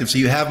perspective. So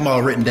you have them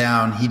all written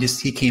down.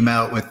 He came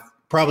out with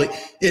probably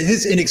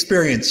his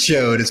inexperience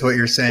showed, is what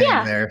you're saying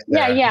there.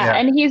 Yeah.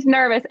 And he's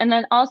nervous. And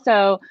then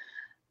also,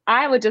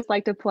 I would just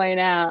like to point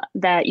out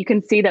that you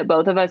can see that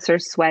both of us are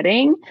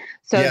sweating.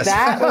 So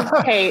that was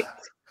taped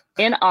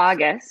in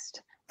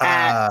August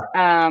at,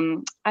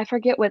 I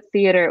forget what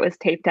theater it was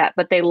taped at,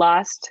 but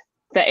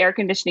the air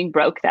conditioning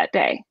broke that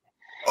day.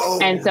 Oh.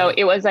 And so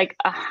it was like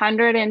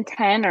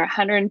 110 or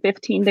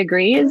 115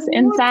 degrees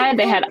inside.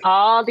 They had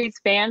all these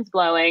fans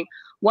blowing.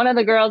 One of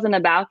the girls in the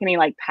balcony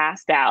like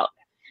passed out.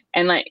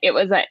 And like it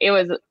was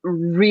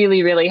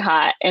really, really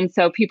hot. And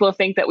so people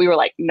think that we were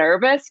like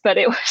nervous, but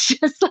it was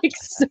just like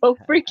so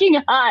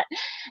freaking hot.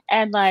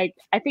 And like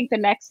I think the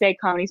next day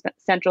Comedy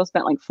Central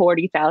spent like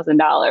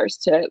 $40,000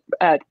 to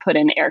put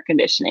in air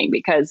conditioning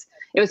because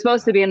it was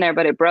supposed to be in there,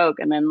 but it broke.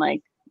 And then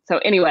like, so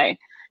anyway,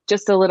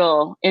 just a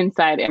little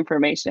inside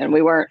information.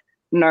 We weren't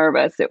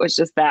nervous. It was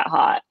just that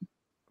hot.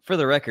 For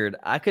the record,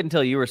 I couldn't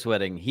tell you were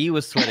sweating. He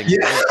was sweating.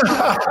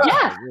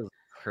 Yeah.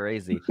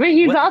 Crazy. But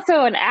he's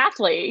also an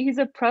athlete. He's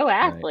a pro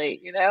athlete,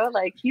 you know,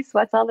 like he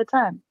sweats all the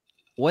time.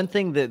 One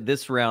thing that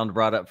this round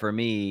brought up for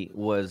me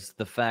was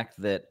the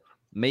fact that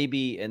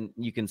maybe, and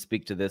you can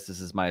speak to this.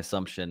 This is my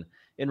assumption.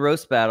 In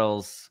roast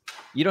battles,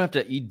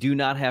 you do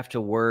not have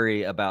to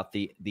worry about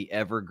the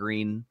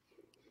evergreen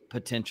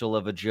potential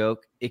of a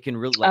joke. It can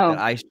really, like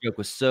that ice joke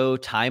was so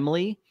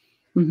timely,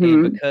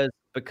 and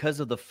because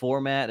of the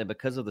format and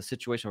because of the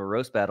situation of a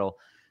roast battle,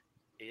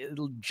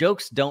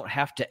 jokes don't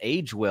have to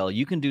age well.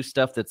 You can do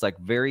stuff that's like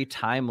very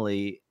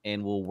timely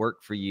and will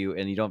work for you,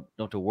 and you don't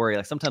have to worry.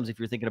 Like sometimes if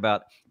you're thinking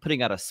about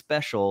putting out a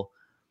special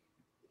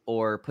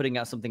or putting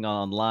out something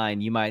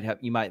online, you might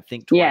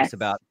think twice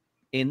about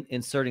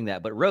inserting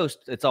that. But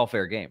roast, it's all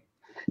fair game.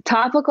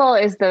 Topical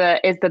is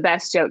the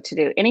best joke to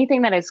do.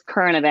 Anything that is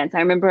current events. I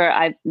remember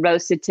I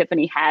roasted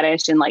Tiffany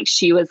Haddish, and like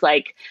she was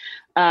like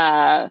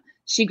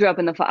she grew up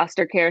in the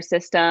foster care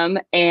system.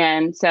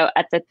 And so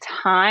at the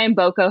time,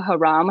 Boko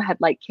Haram had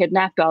like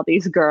kidnapped all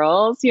these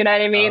girls, you know what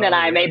I mean? And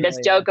I made this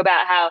joke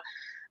about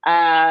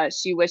how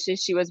she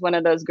wishes she was one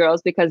of those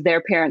girls because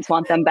their parents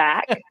want them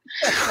back.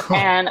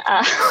 And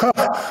oh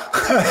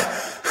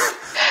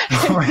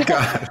my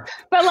God.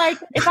 But like,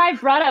 if I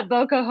brought up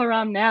Boko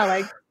Haram now,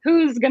 like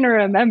who's going to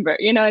remember?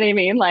 You know what I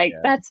mean? Like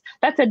that's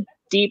a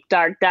deep,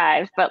 dark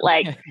dive, but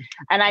like,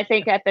 and I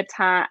think at the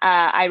time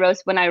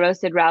when I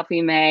roasted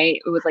Ralphie May,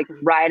 it was like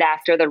right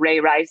after the Ray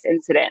Rice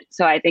incident.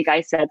 So I think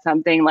I said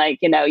something like,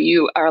 you know,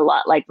 you are a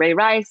lot like Ray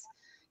Rice.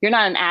 You're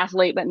not an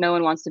athlete, but no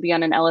one wants to be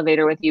on an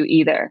elevator with you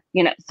either.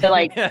 You know, so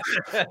like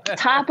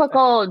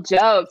topical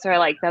jokes are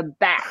like the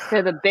best.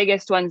 They're the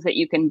biggest ones that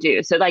you can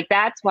do. So like,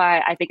 that's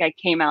why I think I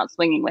came out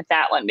swinging with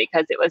that one,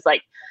 because it was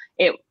like,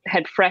 it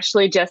had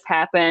freshly just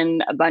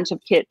happened. A bunch of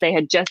kids, they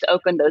had just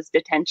opened those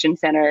detention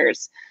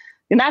centers.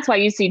 And that's why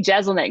you see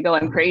Jeselnik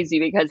going crazy,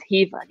 because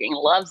he fucking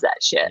loves that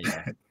shit.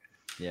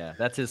 Yeah,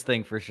 that's his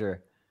thing for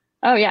sure.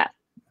 Oh, yeah.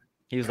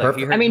 He was like,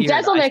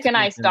 Jeselnik and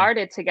I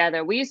started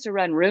together. We used to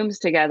run rooms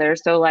together.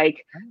 So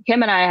like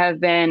him and I have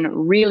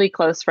been really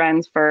close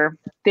friends for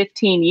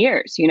 15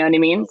 years. You know what I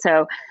mean?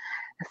 So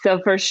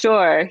for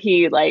sure,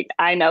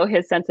 I know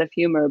his sense of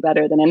humor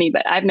better than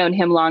anybody. I've known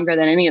him longer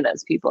than any of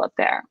those people up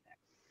there.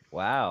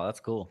 Wow, that's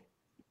cool.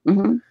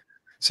 Mm-hmm.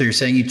 So you're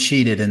saying you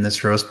cheated in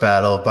this roast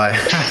battle by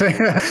having,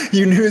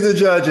 you knew the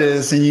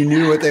judges and you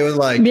knew what they would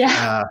like.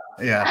 Yeah.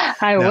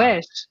 I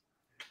wish.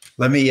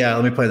 Let me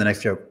play the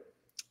next joke.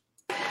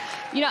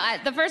 You know,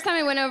 the first time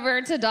I went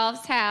over to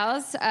Dolph's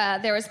house,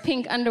 there was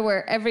pink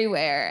underwear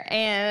everywhere.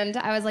 And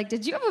I was like,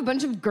 did you have a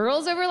bunch of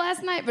girls over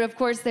last night? But of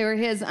course, they were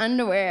his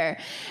underwear.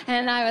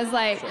 And I was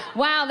like,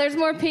 wow, there's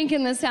more pink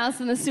in this house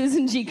than the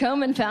Susan G.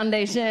 Komen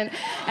Foundation.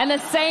 And the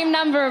same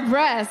number of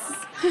breasts.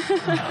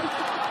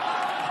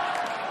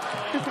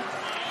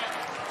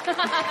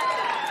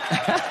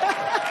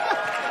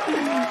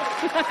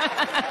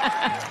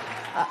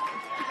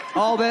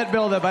 All that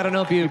buildup, I don't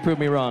know if you would prove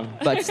me wrong,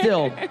 but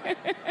still.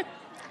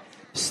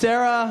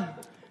 Sarah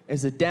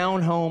is a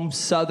down-home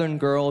Southern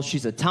girl.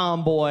 She's a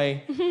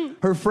tomboy.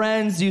 Her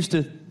friends used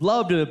to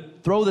love to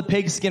throw the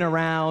pigskin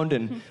around,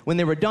 and when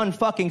they were done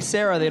fucking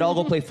Sarah, they'd all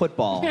go play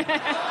football.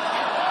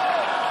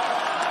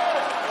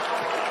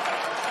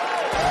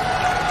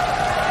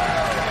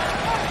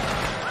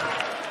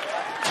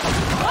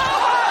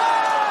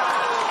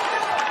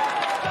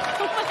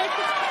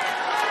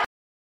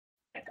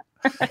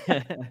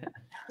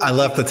 I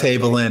left the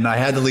table in. I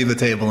had to leave the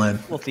table in.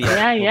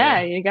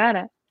 Yeah, you got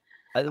it.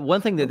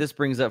 One thing that this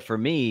brings up for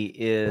me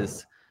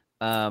is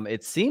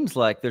it seems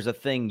like there's a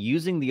thing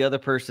using the other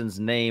person's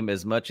name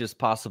as much as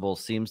possible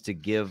seems to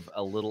give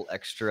a little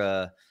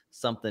extra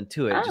something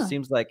to it. It just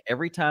seems like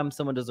every time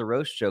someone does a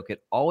roast joke,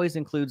 it always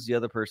includes the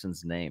other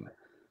person's name.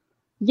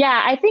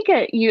 Yeah, I think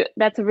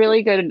that's a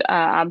really good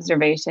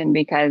observation,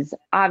 because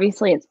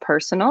obviously it's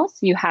personal.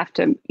 So you have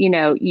to,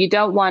 you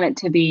don't want it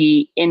to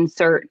be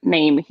insert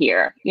name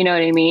here. You know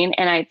what I mean?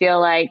 And I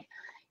feel like,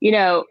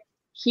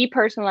 he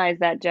personalized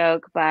that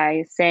joke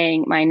by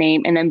saying my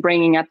name and then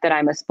bringing up that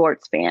I'm a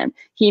sports fan.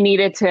 He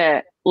needed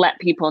to let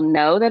people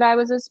know that I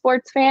was a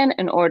sports fan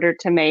in order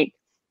to make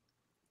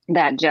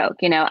that joke.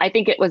 I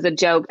think it was a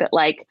joke that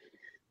like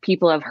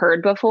people have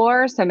heard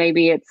before. So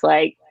maybe it's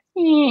like,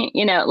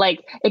 like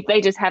if they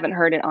just haven't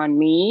heard it on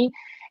me.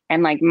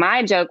 And like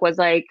my joke was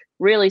like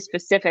really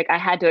specific. I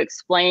had to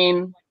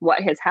explain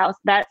what his house,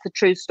 that's a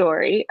true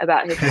story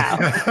about his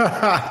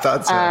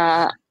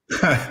house.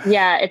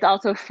 Yeah, it's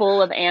also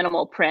full of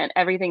animal print.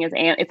 Everything is,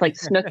 it's like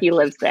Snooki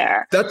lives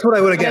there. That's what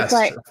I would have guessed.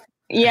 Like,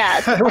 yeah,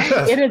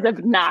 it is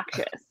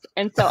obnoxious.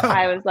 And so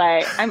I was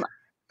like,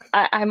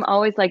 I'm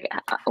always like,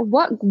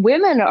 what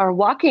women are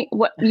walking?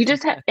 What you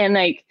just had, and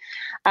like,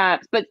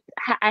 but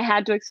I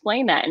had to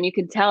explain that, and you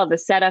could tell the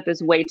setup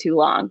is way too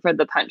long for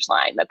the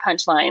punchline. The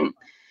punchline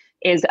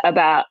is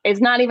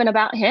not even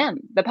about him.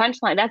 The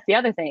punchline, that's the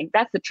other thing.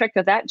 That's the trick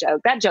of that joke.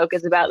 That joke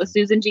is about the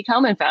Susan G.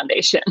 Komen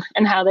Foundation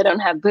and how they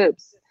don't have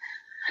boobs.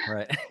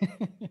 Right.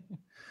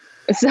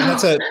 So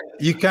it's a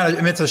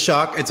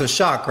shock. It's a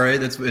shock, right?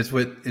 That's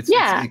where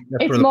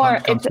the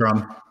punch comes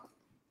from.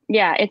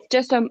 Yeah, it's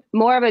just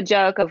more of a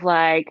joke of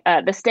like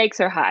the stakes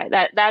are high.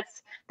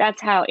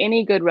 That's how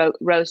any good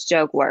roast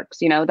joke works.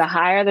 The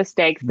higher the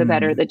stakes, the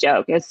better the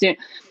joke.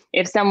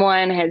 if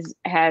someone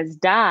has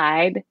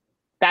died,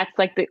 that's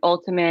like the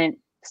ultimate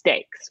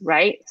stakes,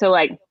 right? So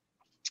like,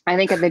 I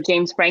think at the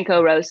James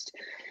Franco roast,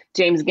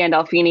 James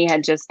Gandolfini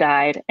had just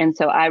died. And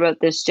so I wrote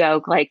this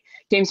joke like,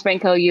 James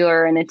Franco,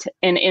 you're an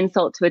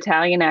insult to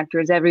Italian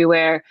actors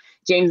everywhere.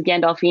 James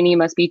Gandolfini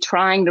must be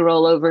trying to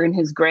roll over in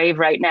his grave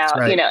right now,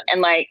 right.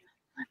 And like,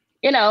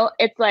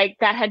 it's like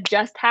that had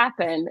just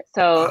happened.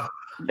 So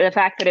the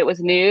fact that it was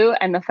new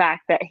and the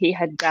fact that he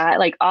had died,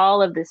 like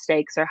all of the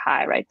stakes are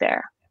high right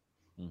there.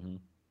 Mm-hmm.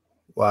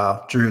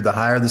 Wow. Drew, the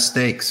higher the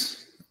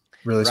stakes,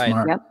 really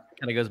smart. Yep.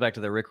 Kind of goes back to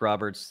the Rick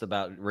Roberts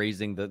about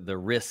raising the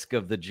risk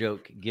of the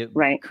joke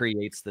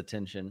creates the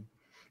tension.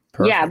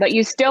 Perfect. Yeah, but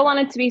you still want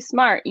it to be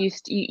smart.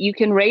 You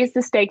can raise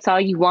the stakes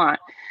all you want,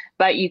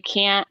 but you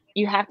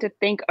have to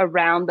think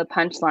around the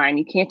punchline.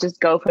 You can't just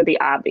go for the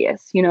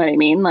obvious. You know what I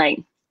mean? Like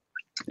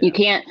you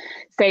can't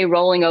say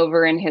rolling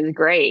over in his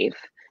grave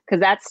because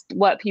that's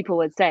what people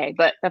would say.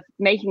 But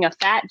making a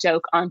fat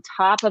joke on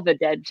top of a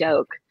dead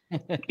joke,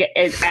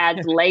 it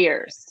adds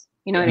layers.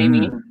 You know what I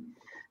mean?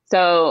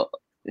 So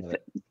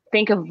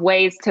think of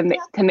ways to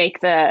make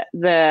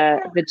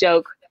the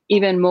joke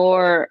even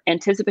more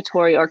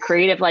anticipatory or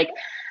creative. Like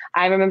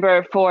I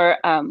remember for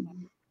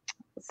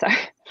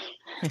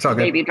sorry,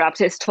 baby dropped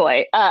his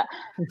toy. I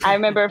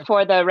remember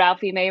for the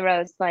Ralphie May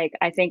roast, like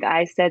I think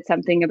I said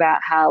something about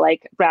how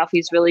like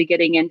Ralphie's really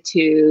getting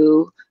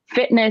into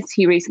fitness.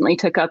 He recently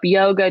took up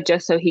yoga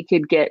just so he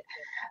could get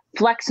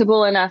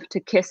flexible enough to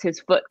kiss his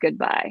foot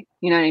goodbye.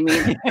 You know what I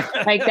mean?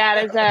 Like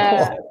that is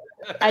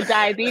a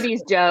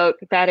diabetes joke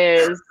that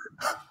is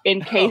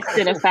encased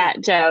in a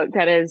fat joke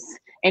that is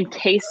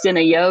encased in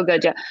a yoga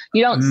joke.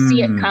 You don't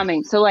see it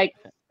coming. So like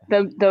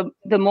the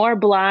more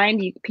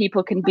blind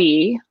people can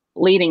be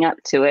leading up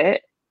to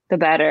it, the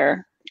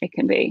better it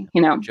can be,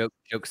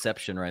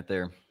 Jokeception right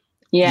there.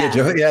 Yeah,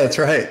 that's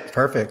right.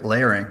 Perfect.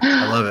 Layering.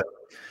 I love it.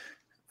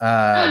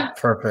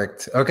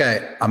 Perfect.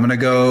 Okay. I'm going to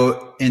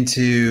go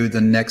into the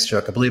next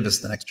joke. I believe it's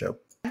the next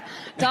joke.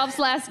 Dolph's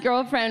last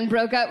girlfriend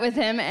broke up with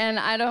him, and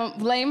I don't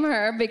blame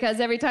her because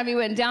every time he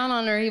went down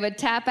on her, he would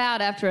tap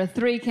out after a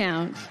 3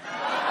 count.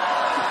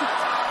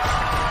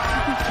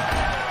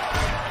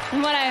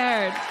 From what I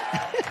heard.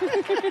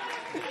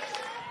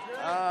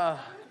 Oh,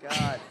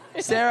 God.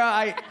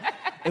 Sarah,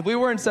 if we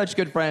weren't such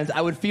good friends,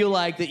 I would feel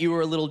like that you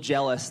were a little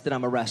jealous that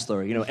I'm a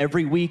wrestler.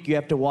 Every week you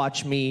have to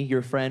watch me,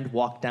 your friend,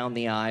 walk down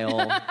the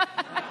aisle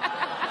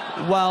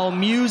while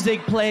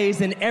music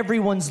plays and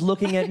everyone's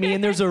looking at me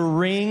and there's a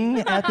ring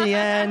at the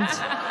end.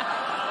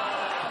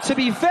 To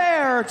be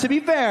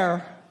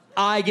fair,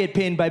 I get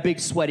pinned by big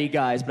sweaty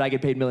guys, but I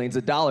get paid millions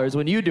of dollars.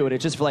 When you do it,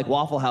 it's just for like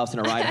Waffle House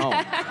and a ride home.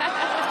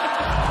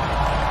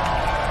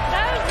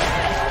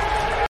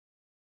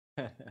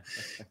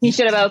 You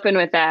should have opened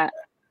with that.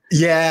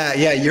 Yeah.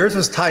 Yours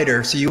was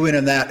tighter, so you went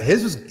in that.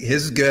 His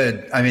was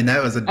good. I mean,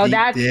 that was a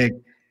deep dig.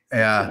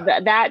 Yeah.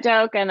 That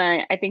joke and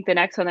I think the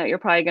next one that you're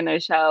probably going to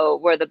show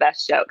were the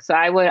best jokes. So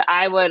I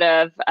would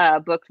have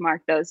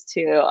bookmarked those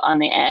two on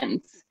the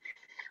ends.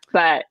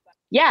 But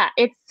yeah,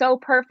 it's so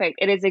perfect.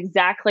 It is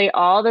exactly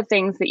all the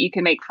things that you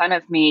can make fun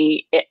of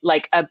me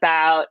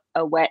about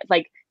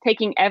like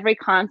taking every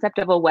concept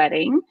of a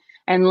wedding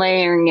and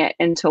layering it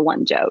into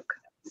one joke.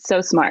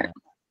 So smart.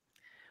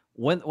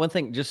 One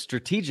thing, just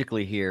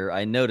strategically here,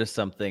 I noticed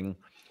something.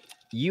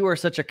 You are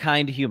such a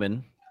kind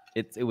human,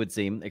 it would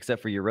seem,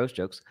 except for your roast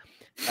jokes,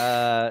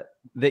 that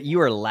you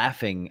are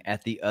laughing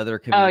at the other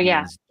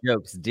comedians'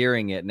 jokes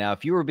during it. Now,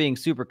 if you were being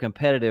super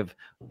competitive,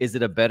 is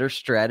it a better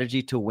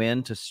strategy to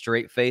win to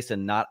straight face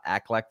and not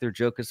act like their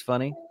joke is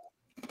funny?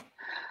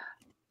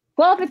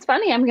 Well, if it's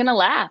funny, I'm going to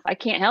laugh. I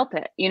can't help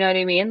it. You know what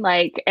I mean?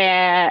 Like,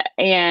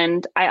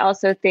 and I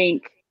also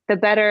think the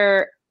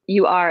better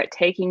you are at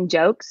taking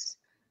jokes,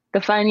 the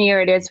funnier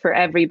it is for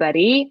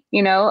everybody,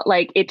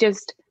 like it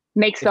just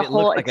makes the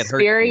whole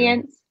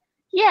experience.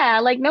 Yeah.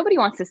 Like nobody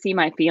wants to see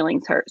my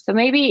feelings hurt. So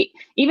maybe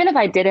even if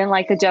I didn't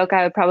like the joke,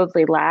 I would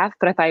probably laugh,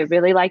 but if I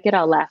really like it,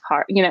 I'll laugh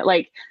hard.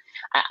 Like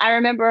I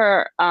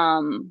remember,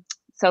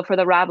 so for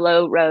the Rob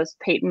Lowe roast,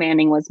 Peyton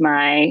Manning was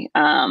my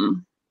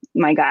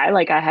guy.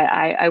 Like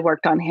I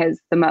worked on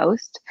his the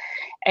most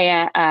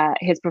and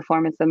his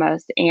performance the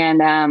most.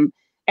 And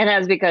that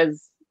was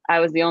because I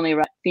was the only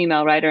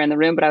female writer in the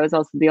room, but I was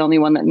also the only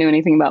one that knew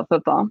anything about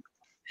football.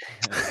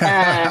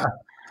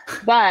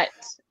 But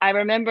I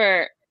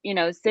remember,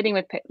 sitting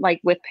with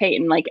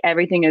Peyton, like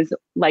everything is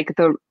like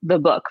the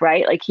book,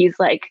 right? Like he's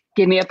like,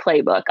 give me a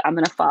playbook, I'm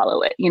going to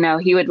follow it.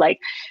 He would like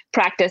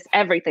practice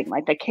everything,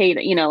 like the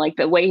cadence, like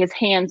the way his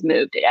hands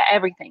moved,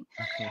 everything.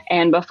 Okay.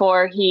 And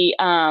before he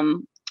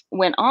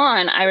went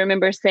on, I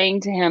remember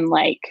saying to him,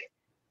 like,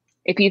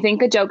 if you think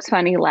the joke's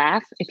funny,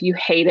 laugh. If you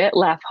hate it,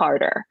 laugh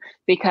harder,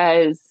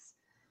 because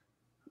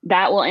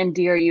that will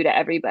endear you to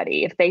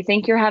everybody. If they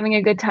think you're having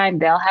a good time,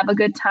 they'll have a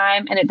good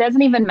time. And it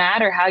doesn't even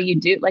matter how you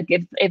do. Like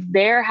if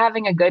they're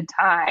having a good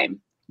time,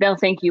 they'll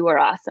think you were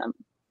awesome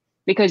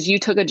because you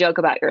took a joke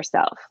about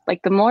yourself.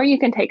 Like the more you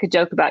can take a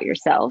joke about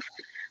yourself,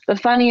 the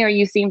funnier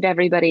you seem to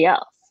everybody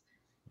else.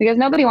 because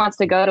nobody wants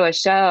to go to a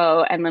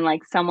show and then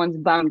like someone's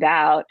bummed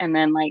out and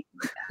then like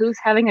who's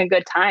having a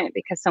good time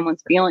because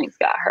someone's feelings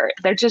got hurt.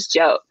 They're just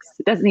jokes.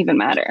 It doesn't even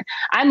matter.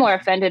 I'm more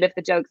offended if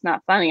the joke's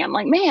not funny. I'm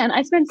like, man,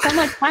 I spent so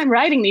much time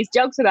writing these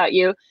jokes about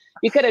you.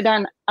 You could have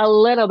done a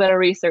little bit of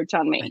research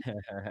on me.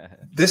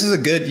 This is a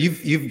good,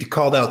 you've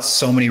called out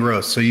so many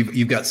roasts. So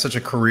you've got such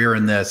a career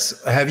in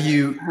this.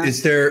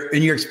 Is there,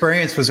 in your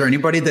experience, was there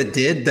anybody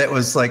that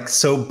was like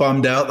so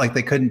bummed out, like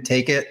they couldn't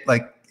take it?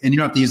 Like, and you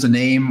don't have to use a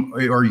name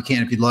or you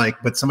can if you'd like,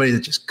 but somebody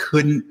that just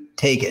couldn't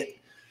take it.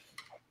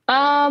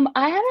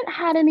 I haven't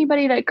had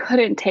anybody that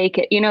couldn't take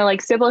it. You know, like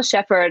Sybil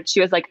Shepherd,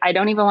 she was like, I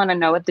don't even want to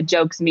know what the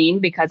jokes mean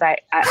because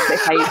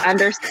if I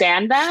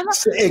understand them,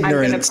 I'm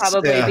going to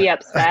probably be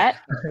upset.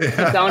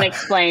 So don't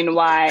explain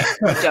why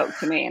the joke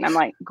to me. And I'm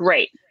like,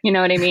 great. You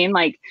know what I mean?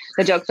 Like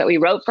the jokes that we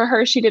wrote for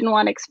her, she didn't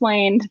want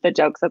explained. The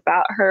jokes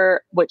about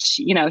her, which,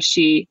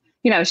 she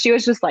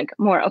was just like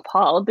more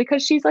appalled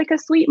because she's like a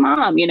sweet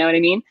mom. You know what I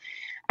mean?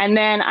 And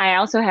then I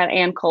also had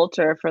Ann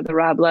Coulter for the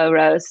Rob Lowe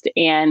roast.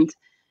 And,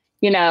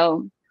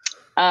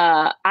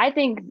 I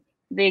think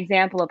the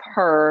example of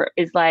her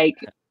is like,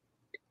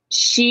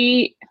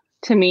 she,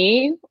 to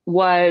me,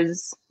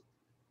 was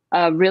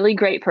a really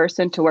great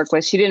person to work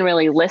with. She didn't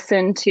really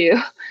listen to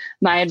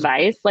my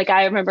advice. Like,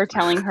 I remember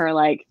telling her,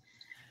 like,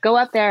 go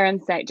up there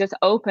and say, just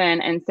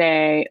open and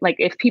say, like,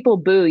 if people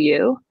boo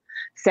you,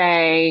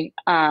 say,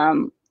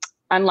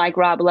 unlike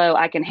Rob Lowe,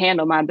 I can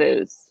handle my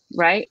boos,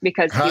 right?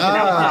 Because he's an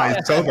alcoholic.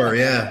 It's over.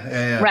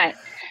 Yeah. Right.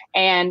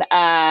 And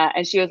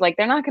she was like,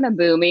 they're not going to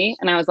boo me.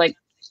 And I was like,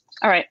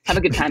 all right, have a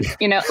good time.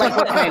 Like,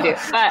 what can I do?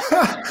 But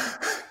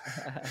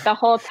the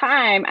whole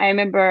time I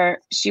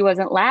remember she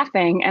wasn't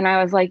laughing and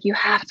I was like, you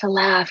have to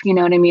laugh. You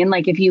know what I mean?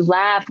 Like if you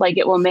laugh, like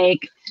it will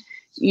make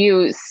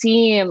you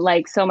seem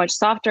like so much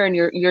softer and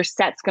your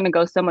set's going to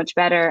go so much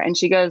better. And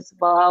she goes,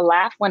 well, I'll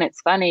laugh when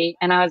it's funny.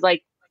 And I was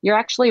like, you're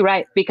actually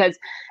right. Because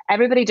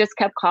everybody just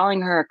kept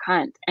calling her a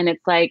cunt. And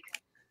it's like,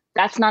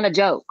 that's not a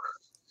joke.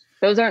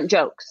 Those aren't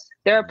jokes.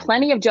 There are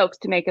plenty of jokes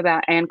to make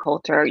about Ann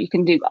Coulter. You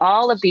can do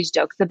all of these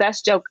jokes. The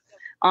best joke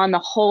on the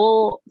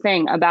whole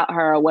thing about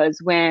her was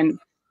the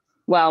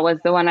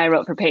one I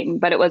wrote for Peyton,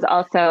 but it was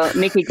also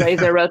Nikki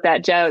Glazer wrote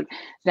that joke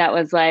that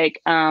was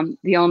like,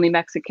 the only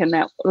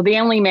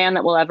man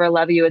that will ever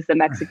love you is the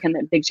Mexican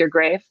that digs your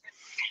grave.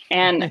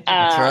 And,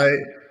 that's right.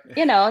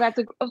 That's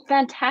a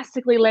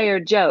fantastically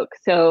layered joke.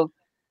 So,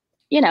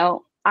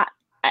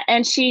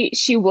 and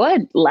she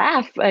would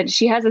laugh and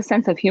she has a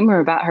sense of humor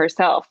about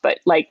herself, but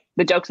like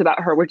the jokes about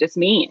her were just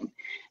mean.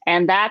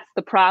 And that's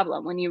the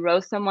problem. When you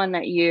roast someone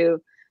that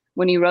you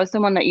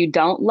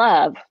don't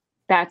love,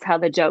 that's how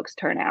the jokes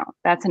turn out.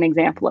 That's an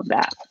example of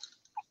that.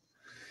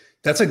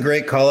 That's a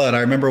great call out. I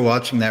remember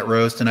watching that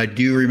roast and I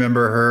do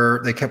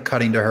remember they kept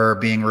cutting to her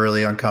being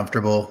really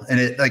uncomfortable. And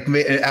it like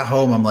at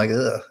home, I'm like,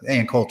 ugh,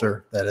 Ann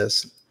Coulter, that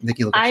is.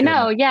 Nikki, I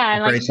know. Yeah.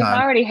 And like, she's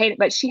already hated,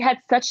 but she had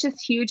such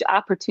this huge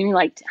opportunity.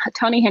 Like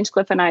Tony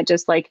Hinchcliffe and I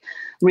just like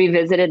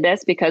revisited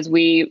this because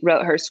we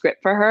wrote her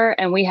script for her.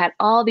 And we had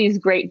all these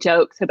great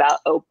jokes about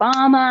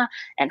Obama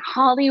and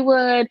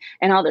Hollywood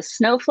and all the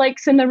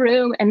snowflakes in the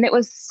room. And it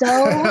was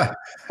so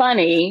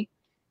funny.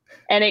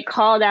 And it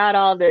called out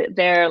all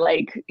their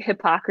like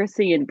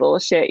hypocrisy and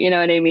bullshit. You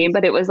know what I mean?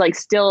 But it was like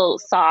still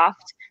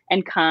soft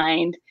and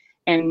kind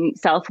and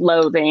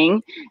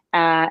self-loathing,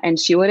 and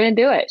she wouldn't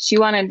do it. She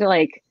wanted to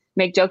like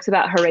make jokes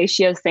about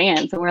Horatio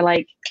Sands, and we're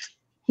like,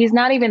 he's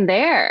not even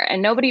there,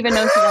 and nobody even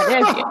knows who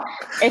that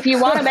is. If you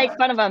want to make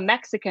fun of a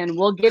Mexican,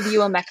 we'll give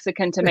you a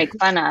Mexican to make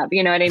fun of.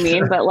 You know what I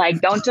mean? But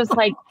like, don't just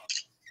like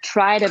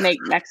try to make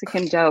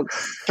Mexican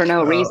jokes for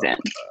no reason.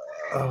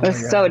 It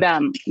was so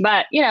dumb.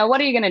 But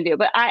what are you gonna do?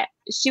 But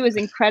she was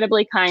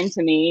incredibly kind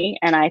to me,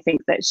 and I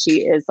think that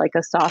she is like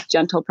a soft,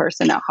 gentle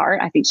person at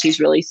heart. I think she's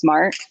really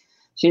smart.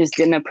 She just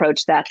didn't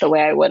approach that the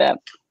way I would have.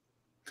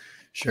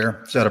 Sure.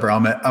 Shut up,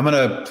 I'm going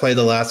to play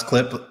the last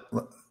clip.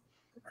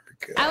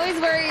 I always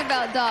worry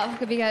about Dolph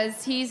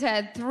because he's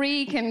had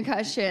 3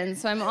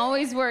 concussions. So I'm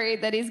always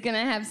worried that he's going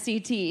to have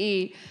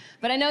CTE.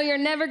 But I know you're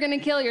never going to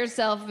kill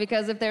yourself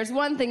because if there's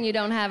one thing you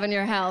don't have in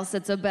your house,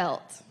 it's a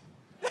belt.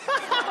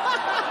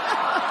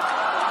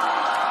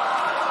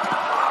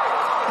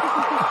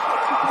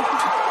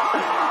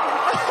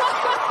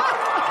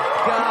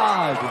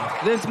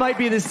 God, this might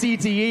be the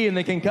CTE and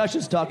the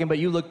concussions talking, but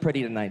you look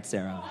pretty tonight,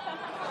 Sarah.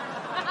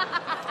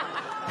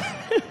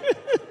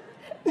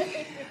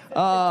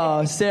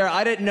 Oh, Sarah,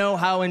 I didn't know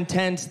how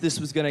intense this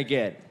was gonna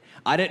get.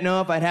 I didn't know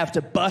if I'd have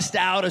to bust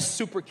out a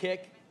super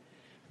kick,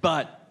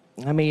 but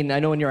I mean, I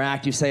know in your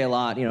act you say a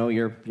lot,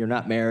 you're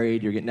not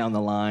married, you're getting down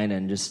the line,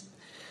 and just,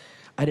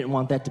 I didn't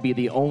want that to be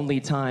the only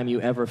time you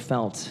ever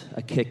felt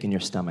a kick in your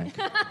stomach.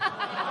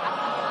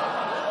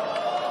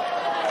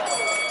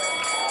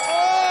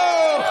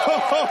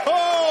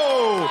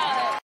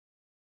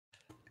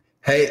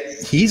 Hey,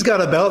 he's got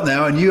a belt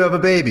now and you have a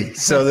baby.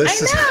 So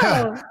this is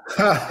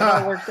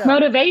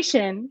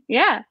motivation.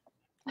 Yeah.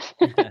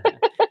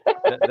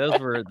 Those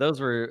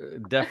were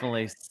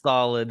definitely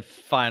solid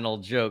final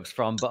jokes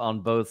on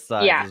both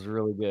sides. Yeah. It was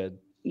really good.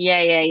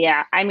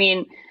 Yeah. I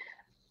mean,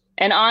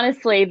 And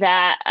honestly,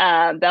 that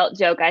belt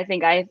joke, I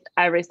think I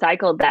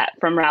recycled that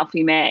from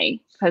Ralphie May,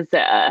 because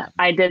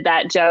I did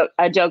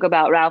a joke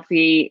about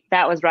Ralphie.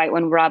 That was right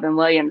when Robin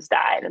Williams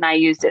died, and I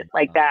used it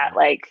like that.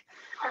 Like,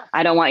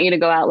 I don't want you to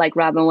go out like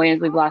Robin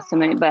Williams. We've lost so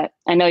many, but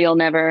I know you'll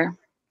never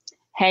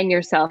hang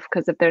yourself,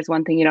 because if there's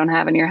one thing you don't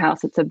have in your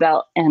house, it's a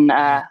belt. And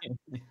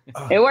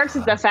it works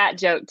as a fat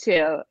joke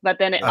too. But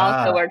then it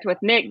also worked with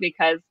Nick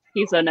because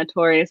he's a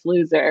notorious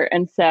loser,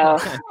 and so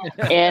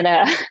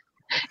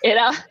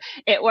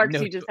it works.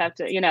 You just have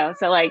to,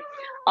 so like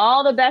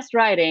all the best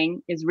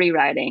writing is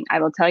rewriting. I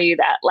will tell you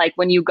that. Like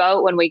when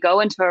we go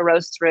into a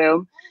roast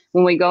room,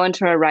 when we go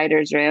into a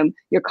writer's room,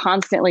 you're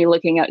constantly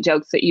looking at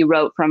jokes that you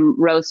wrote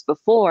from roast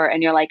before.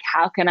 And you're like,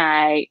 how can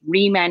I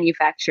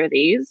remanufacture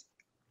these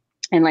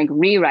and like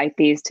rewrite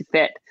these to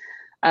fit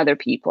other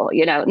people,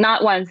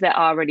 not ones that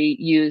already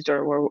used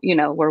or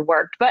were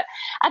worked. But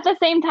at the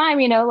same time,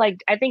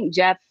 like I think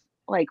Jeff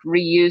like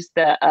reused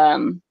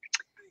the,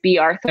 B.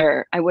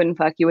 Arthur, I wouldn't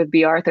fuck you with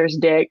B. Arthur's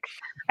dick.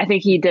 I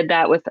think he did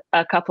that with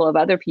a couple of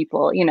other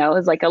people. It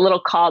was like a little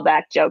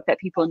callback joke that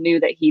people knew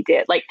that he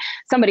did. Like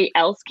somebody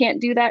else can't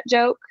do that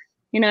joke.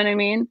 You know what I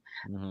mean?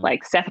 Mm-hmm.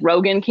 Like Seth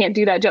Rogen can't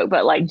do that joke,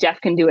 but like Jeff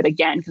can do it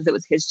again because it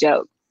was his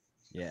joke.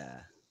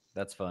 Yeah,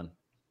 that's fun.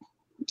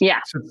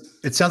 Yeah. So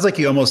it sounds like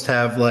you almost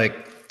have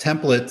like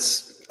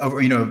templates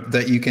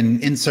that you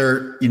can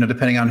insert,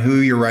 depending on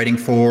who you're writing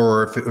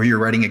for or you're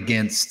writing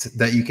against,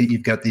 that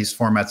you've got these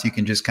formats you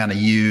can just kind of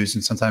use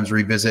and sometimes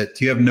revisit.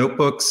 Do you have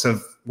notebooks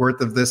worth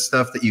of this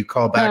stuff that you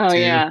call back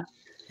to?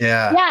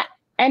 Yeah.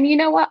 And you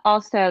know what?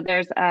 Also,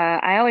 there's,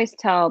 I always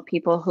tell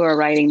people who are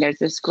writing, there's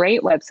this great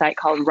website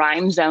called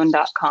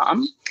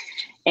rhymezone.com.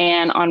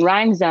 And on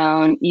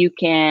RhymeZone, you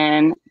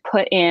can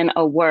put in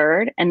a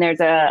word and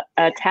there's a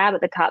tab at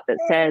the top that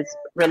says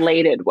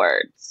related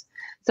words.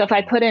 So if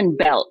I put in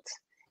belt,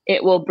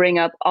 it will bring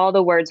up all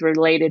the words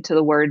related to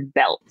the word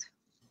belt,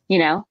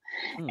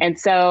 And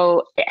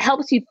so it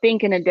helps you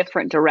think in a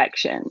different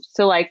direction.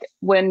 So like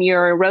when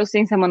you're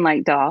roasting someone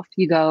like Dolph,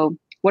 you go,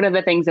 what are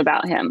the things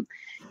about him?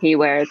 He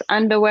wears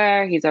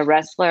underwear. He's a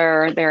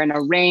wrestler. They're in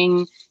a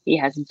ring. He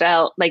has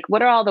belt. Like,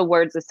 what are all the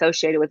words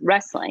associated with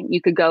wrestling?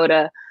 You could go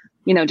to,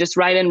 just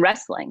write in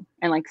wrestling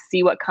and like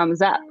see what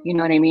comes up. You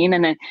know what I mean?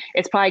 And then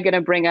it's probably going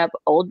to bring up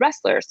old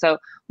wrestlers. So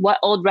what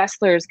old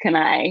wrestlers can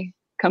I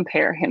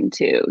compare him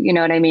to? You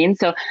know what I mean?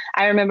 So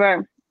I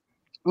remember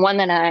one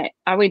that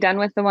are we done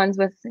with the ones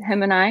with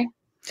him and I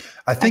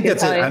think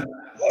that's it.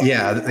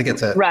 I think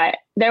it's it. Right.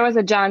 There was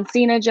a John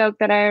Cena joke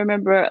that I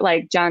remember,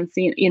 like John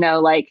Cena,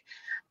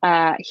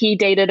 he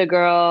dated a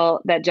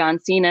girl that John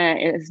Cena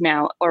is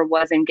now or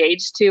was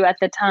engaged to at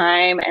the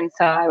time. And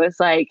so I was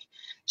like,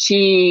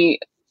 she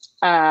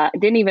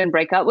didn't even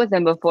break up with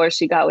him before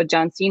she got with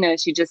John Cena.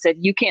 She just said,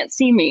 you can't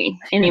see me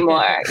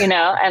anymore,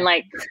 and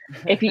like,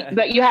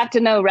 but you have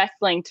to know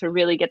wrestling to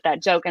really get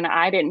that joke. And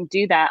I didn't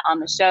do that on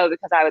the show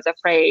because I was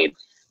afraid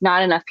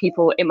not enough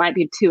people, it might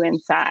be too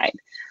inside.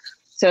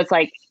 So it's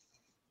like,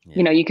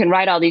 you can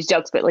write all these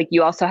jokes, but like,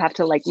 you also have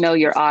to like know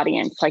your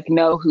audience, like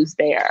know who's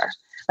there.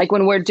 Like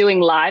when we're doing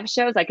live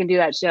shows, I can do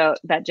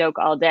that joke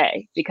all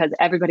day because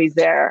everybody's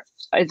there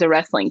is a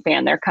wrestling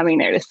fan. They're coming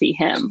there to see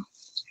him.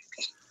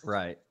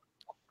 Right.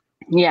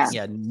 Yeah.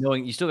 Yeah.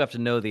 Knowing you still have to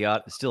know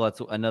still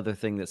that's another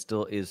thing that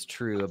still is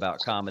true about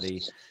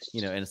comedy,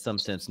 in some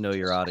sense, know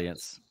your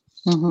audience.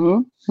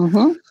 Mm-hmm.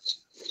 Mm-hmm.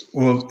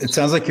 Well, it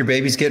sounds like your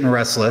baby's getting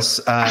restless.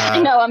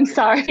 No, I'm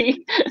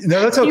sorry.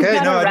 No, that's okay.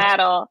 He's got a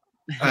rattle.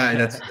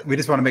 We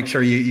just want to make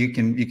sure you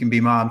can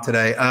be mom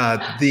today.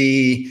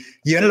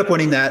 You ended up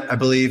winning that, I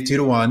believe,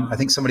 2-1. I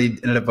think somebody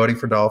ended up voting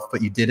for Dolph,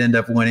 but you did end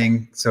up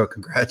winning. So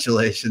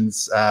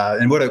congratulations!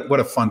 And what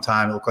a fun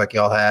time it looked like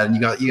y'all had. And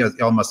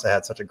y'all must have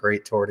had such a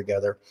great tour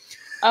together.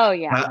 Oh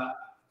yeah.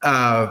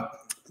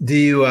 Do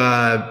you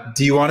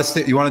want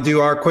to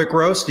do our quick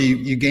roast?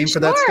 You game for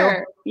that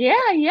still?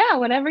 Yeah,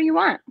 whatever you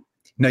want.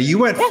 Now you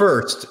went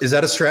first. Is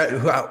that a strategy?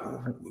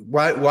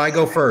 Why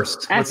go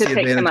first? I have to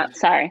pick him up.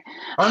 Sorry.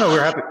 Oh no,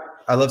 we're happy.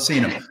 I love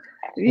seeing him.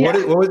 Yeah.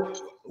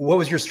 What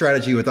was your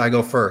strategy with I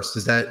go first?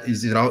 Is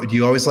it all? Do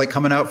you always like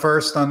coming out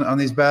first on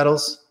these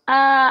battles?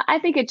 I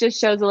think it just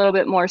shows a little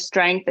bit more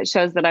strength. It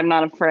shows that I'm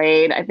not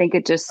afraid. I think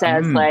it just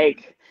says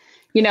like,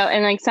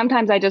 and like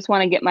sometimes I just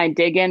want to get my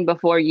dig in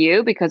before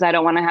you because I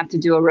don't want to have to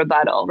do a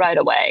rebuttal right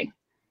away.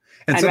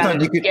 And I'd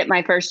rather get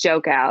my first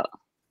joke out.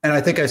 And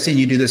I think I've seen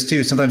you do this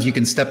too. Sometimes you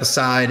can step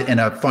aside in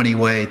a funny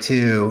way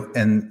too,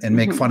 and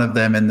make fun of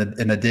them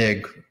in a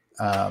dig.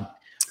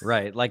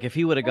 Right. Like if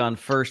he would have gone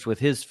first with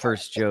his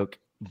first joke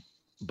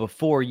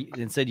before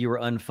and said you were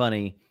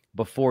unfunny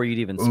before you'd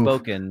even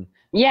spoken.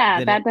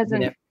 Yeah, that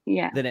doesn't.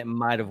 Then it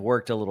might have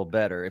worked a little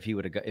better if he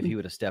would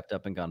have stepped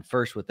up and gone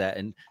first with that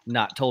and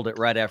not told it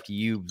right after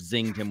you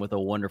zinged him with a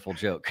wonderful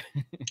joke.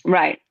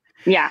 Right.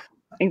 Yeah.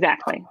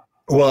 Exactly.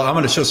 Well, I'm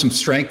going to show some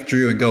strength,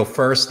 Drew, and go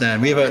first.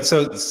 Then we have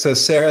so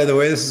Sarah. The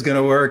way this is going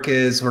to work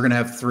is we're going to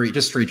have three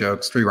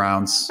jokes, 3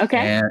 rounds.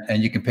 Okay.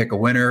 And you can pick a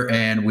winner,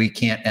 and we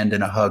can't end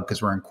in a hug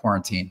because we're in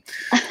quarantine.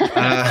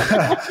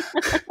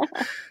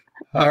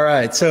 All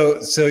right. So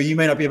you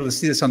may not be able to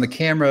see this on the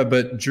camera,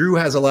 but Drew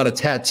has a lot of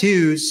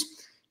tattoos.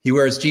 He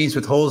wears jeans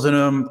with holes in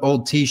them,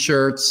 old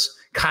T-shirts,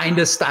 kind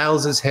of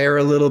styles his hair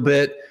a little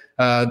bit.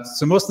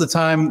 So most of the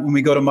time when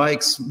we go to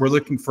Mike's, we're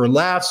looking for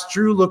laughs.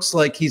 Drew looks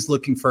like he's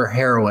looking for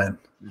heroin.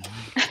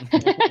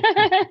 That's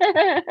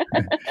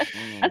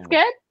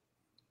good.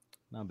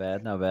 Not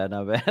bad.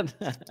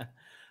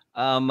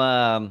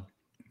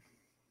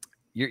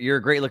 You're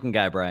a great looking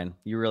guy, Brian.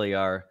 You really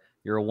are.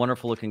 You're a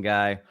wonderful looking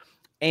guy.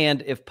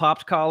 And if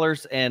popped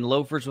collars and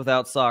loafers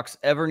without socks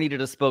ever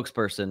needed a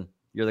spokesperson,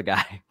 you're the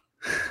guy.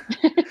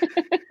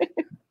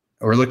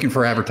 We're looking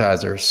for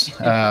advertisers.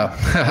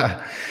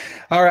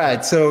 All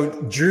right. So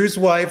Drew's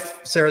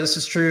wife, Sarah, this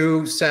is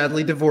true,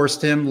 sadly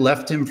divorced him,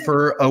 left him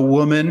for a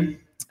woman,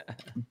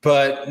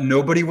 but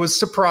nobody was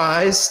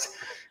surprised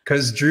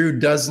because Drew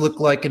does look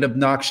like an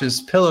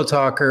obnoxious pillow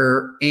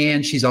talker,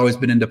 and she's always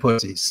been into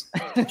pussies.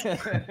 I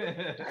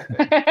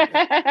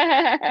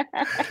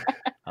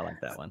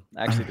like that one.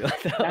 I actually do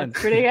like that one.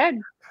 That's pretty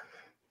good.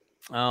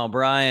 Oh,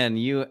 Brian,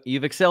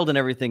 you've excelled in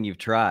everything you've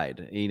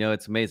tried. You know,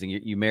 it's amazing.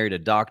 You married a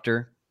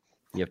doctor.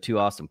 You have 2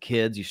 awesome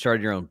kids. You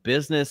started your own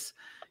business.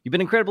 You've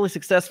been incredibly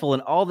successful,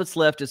 and all that's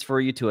left is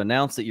for you to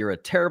announce that you're a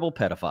terrible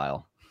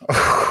pedophile.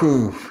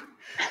 Ooh,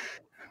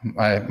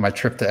 my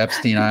trip to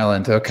Epstein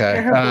Island.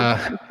 Okay.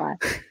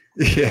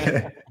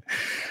 Yeah.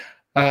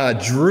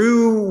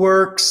 Drew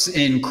works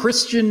in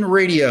Christian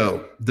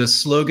radio. The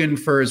slogan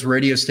for his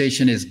radio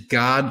station is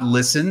God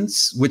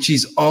Listens, which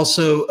he's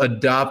also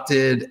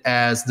adopted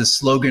as the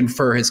slogan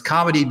for his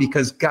comedy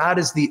because God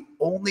is the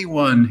only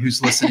one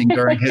who's listening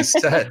during his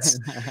sets.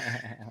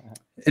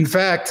 In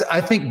fact,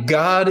 I think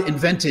God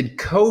invented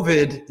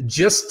COVID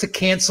just to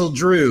cancel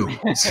Drew.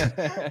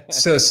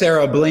 So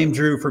Sarah, blame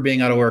Drew for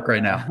being out of work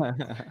right now.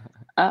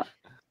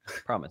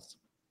 Promise.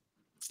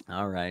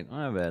 All right.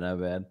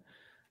 Not bad.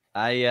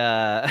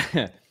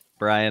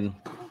 Brian,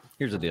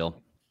 here's the deal.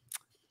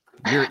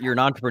 You're an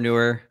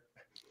entrepreneur.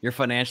 You're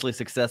financially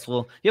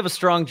successful. You have a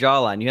strong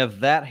jawline. You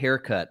have that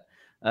haircut.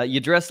 You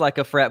dress like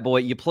a frat boy.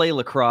 You play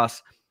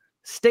lacrosse.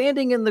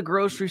 Standing in the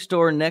grocery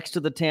store next to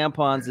the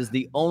tampons is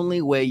the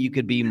only way you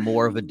could be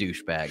more of a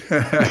douchebag.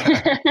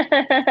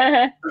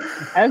 That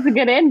was a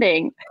good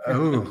ending.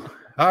 Oh,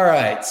 all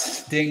right.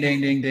 Ding,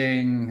 ding, ding,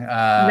 ding.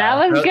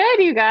 That was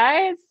good, you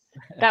guys.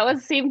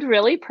 That seemed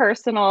really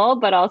personal,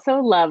 but also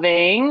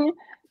loving.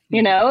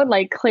 You know,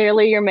 like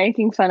clearly you're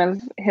making fun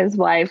of his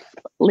wife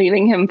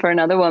leaving him for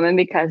another woman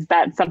because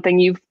that's something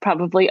you've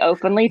probably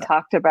openly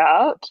talked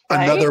about.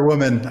 Right? Another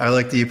woman. I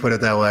like that you put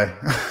it that way.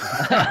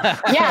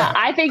 Yeah,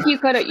 I think you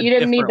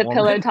didn't need the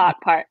pillow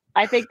talk part.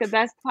 I think the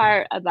best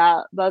part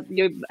about both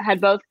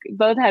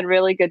had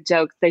really good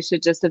jokes. They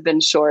should just have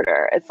been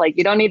shorter. It's like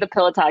you don't need the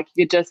pillow talk.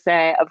 You could just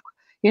say,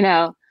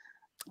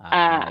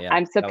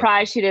 I'm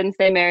surprised she didn't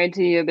stay married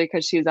to you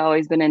because she's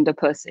always been into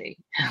pussy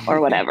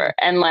or whatever.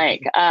 And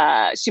like,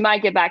 she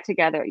might get back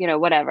together,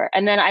 whatever.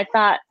 And then I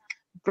thought,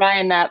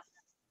 Brian, that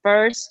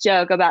first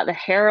joke about the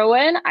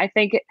heroin, I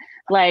think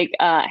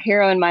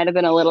heroin might've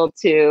been a little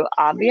too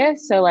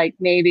obvious. So like,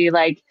 maybe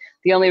like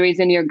the only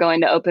reason you're going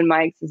to open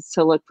mics is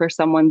to look for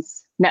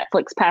somene's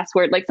Netflix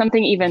password, like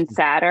something even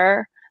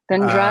sadder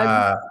than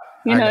drugs.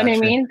 You know what I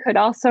mean? Could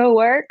also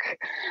work.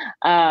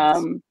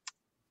 And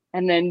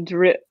then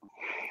Drew.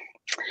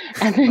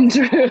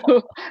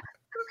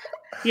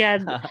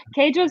 Yeah,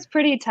 Cage was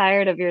pretty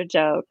tired of your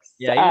jokes.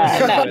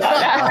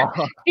 Yeah,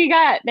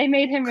 they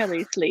made him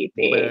really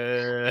sleepy.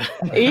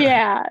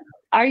 Yeah.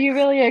 Are you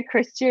really a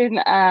Christian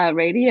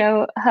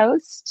radio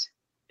host?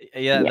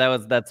 Yeah,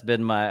 that's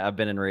been I've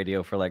been in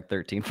radio for like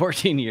 13,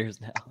 14 years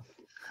now.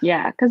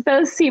 Yeah, because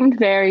those seemed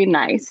very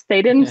nice.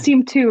 They didn't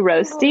seem too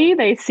roasty.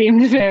 They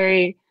seemed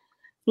very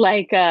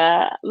like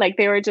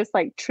they were just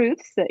like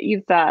truths that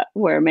you thought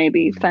were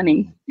maybe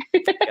funny.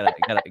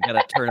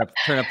 gotta turn up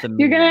the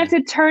You're gonna have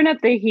to turn up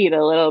the heat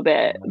a little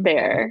bit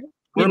there.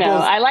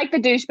 I like the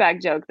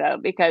douchebag joke though,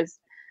 because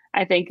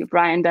I think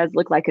Brian does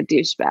look like a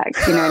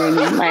douchebag. You know what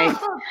I mean? Like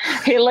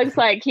he looks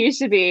like he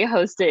should be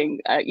hosting,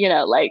 you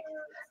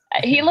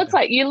look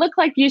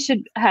like you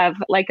should have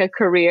like a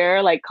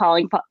career, like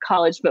calling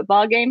college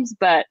football games,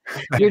 but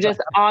you're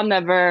just on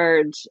the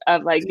verge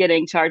of like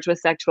getting charged with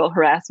sexual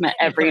harassment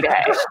every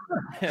day.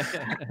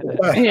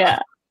 Yeah.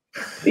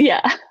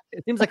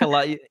 It seems like a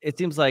lot. It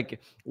seems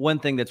like one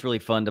thing that's really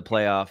fun to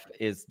play off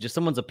is just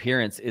someone's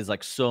appearance is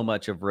like so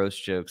much of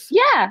roast jokes.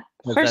 Yeah,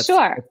 for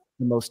sure.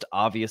 The most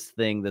obvious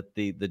thing that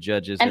the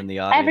judges and in the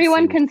audience.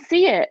 Everyone can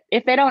see it.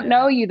 If they don't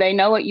know you, they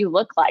know what you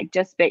look like.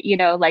 Just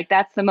like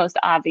that's the most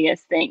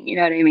obvious thing. You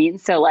know what I mean?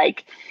 So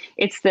like,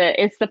 it's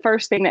the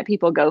first thing that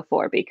people go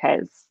for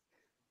because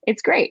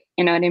it's great.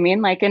 You know what I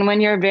mean? Like, and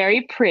when you're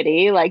very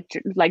pretty, like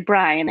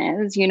Brian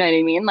is, you know what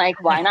I mean? Like,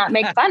 why not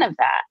make fun of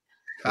that?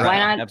 Why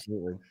not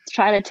absolutely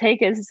try to take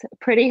his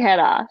pretty head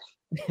off?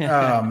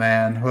 Oh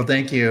man. Well,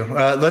 thank you.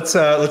 Let's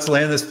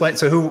land this plane.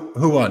 So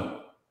who won?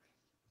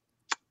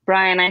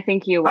 Brian, I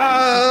think you won.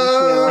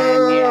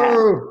 Oh, yeah.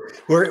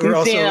 We're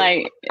also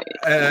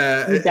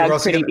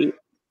pretty deep.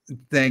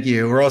 Thank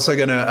you. We're also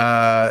going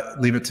to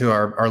leave it to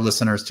our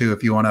listeners too,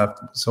 if you want to.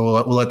 So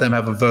we'll let them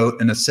have a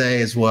vote and a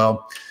say as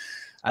well.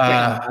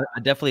 I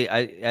definitely,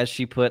 as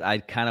she put, I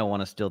kind of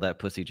want to steal that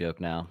pussy joke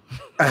now.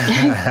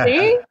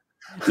 See?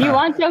 You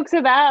want jokes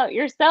about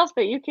yourself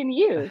that you can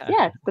use.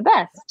 Yes, the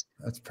best.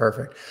 That's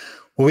perfect.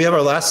 Well, we have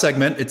our last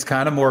segment. It's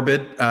kind of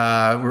morbid.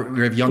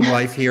 We have young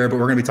life here, but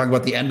we're going to be talking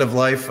about the end of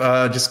life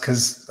just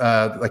because,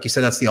 like you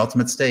said, that's the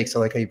ultimate stakes. I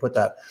like how you put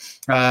that.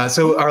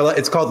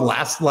 It's called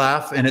Last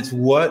Laugh, and it's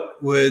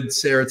what would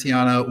Sarah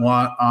Tiana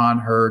want on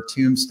her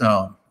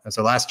tombstone? That's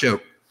our last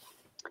joke.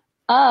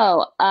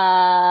 Oh,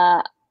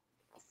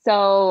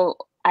 so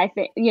I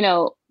think,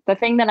 the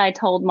thing that I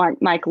told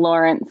Mike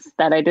Lawrence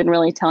that I didn't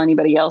really tell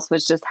anybody else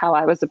was just how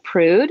I was a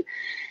prude.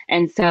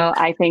 And so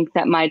I think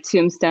that my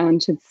tombstone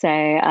should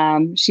say,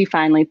 she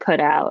finally put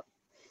out.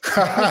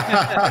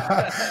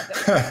 I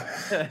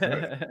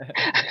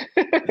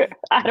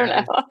don't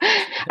know.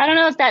 I don't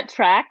know if that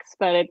tracks,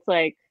 but it's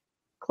like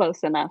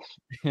close enough.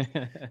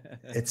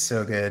 It's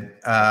so good.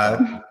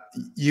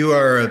 You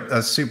are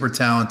a super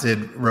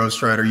talented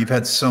roast writer. You've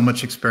had so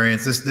much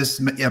experience. This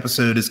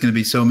episode is going to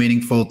be so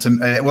meaningful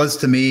it was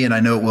to me, and I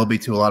know it will be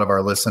to a lot of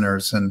our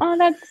listeners. And oh,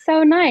 that's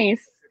so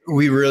nice.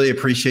 We really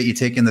appreciate you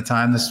taking the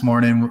time this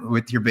morning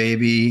with your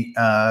baby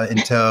in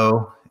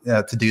tow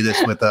to do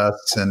this with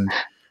us, and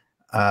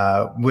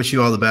wish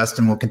you all the best,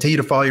 and we'll continue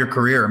to follow your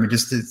career. I mean,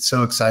 it's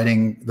so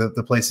exciting,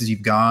 the places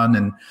you've gone,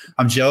 and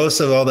I'm jealous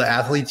of all the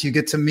athletes you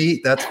get to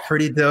meet. That's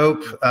pretty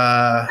dope.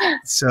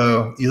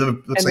 So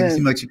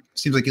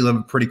seems like you live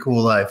a pretty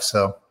cool life.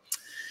 So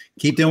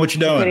keep doing what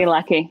you're doing. Pretty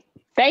lucky.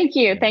 Thank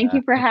you. Thank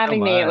you for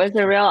having me. It was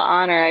a real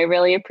honor. I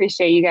really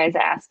appreciate you guys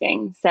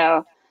asking.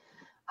 So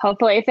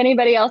hopefully if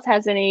anybody else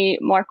has any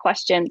more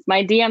questions,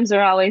 my DMs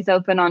are always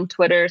open on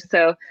Twitter.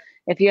 So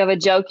if you have a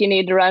joke you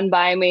need to run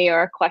by me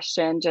or a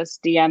question,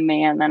 just DM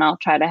me and then I'll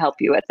try to help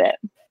you with it.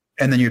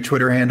 And then your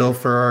Twitter handle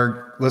for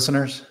our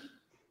listeners?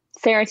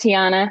 Sarah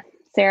Tiana.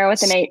 Sarah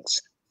with an H.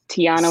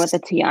 Tiana with a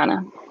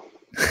Tiana.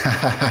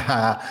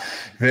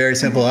 Very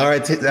simple. All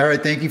right.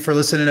 Thank you for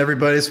listening,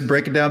 everybody. It's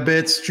Breaking Down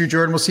Bits. Drew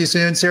Jordan, we'll see you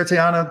soon. Sarah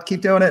Tiana,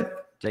 keep doing it.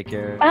 Take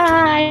care.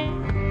 Bye.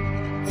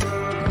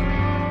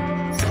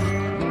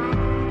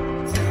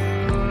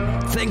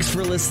 Thanks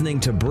for listening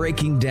to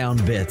Breaking Down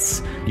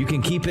Bits. You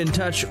can keep in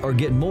touch or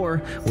get more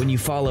when you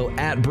follow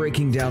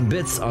 @Breaking Down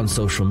Bits on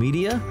social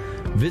media,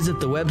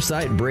 visit the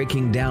website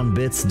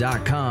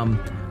breakingdownbits.com,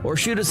 or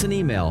shoot us an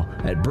email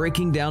at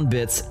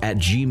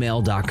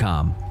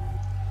breakingdownbits@gmail.com.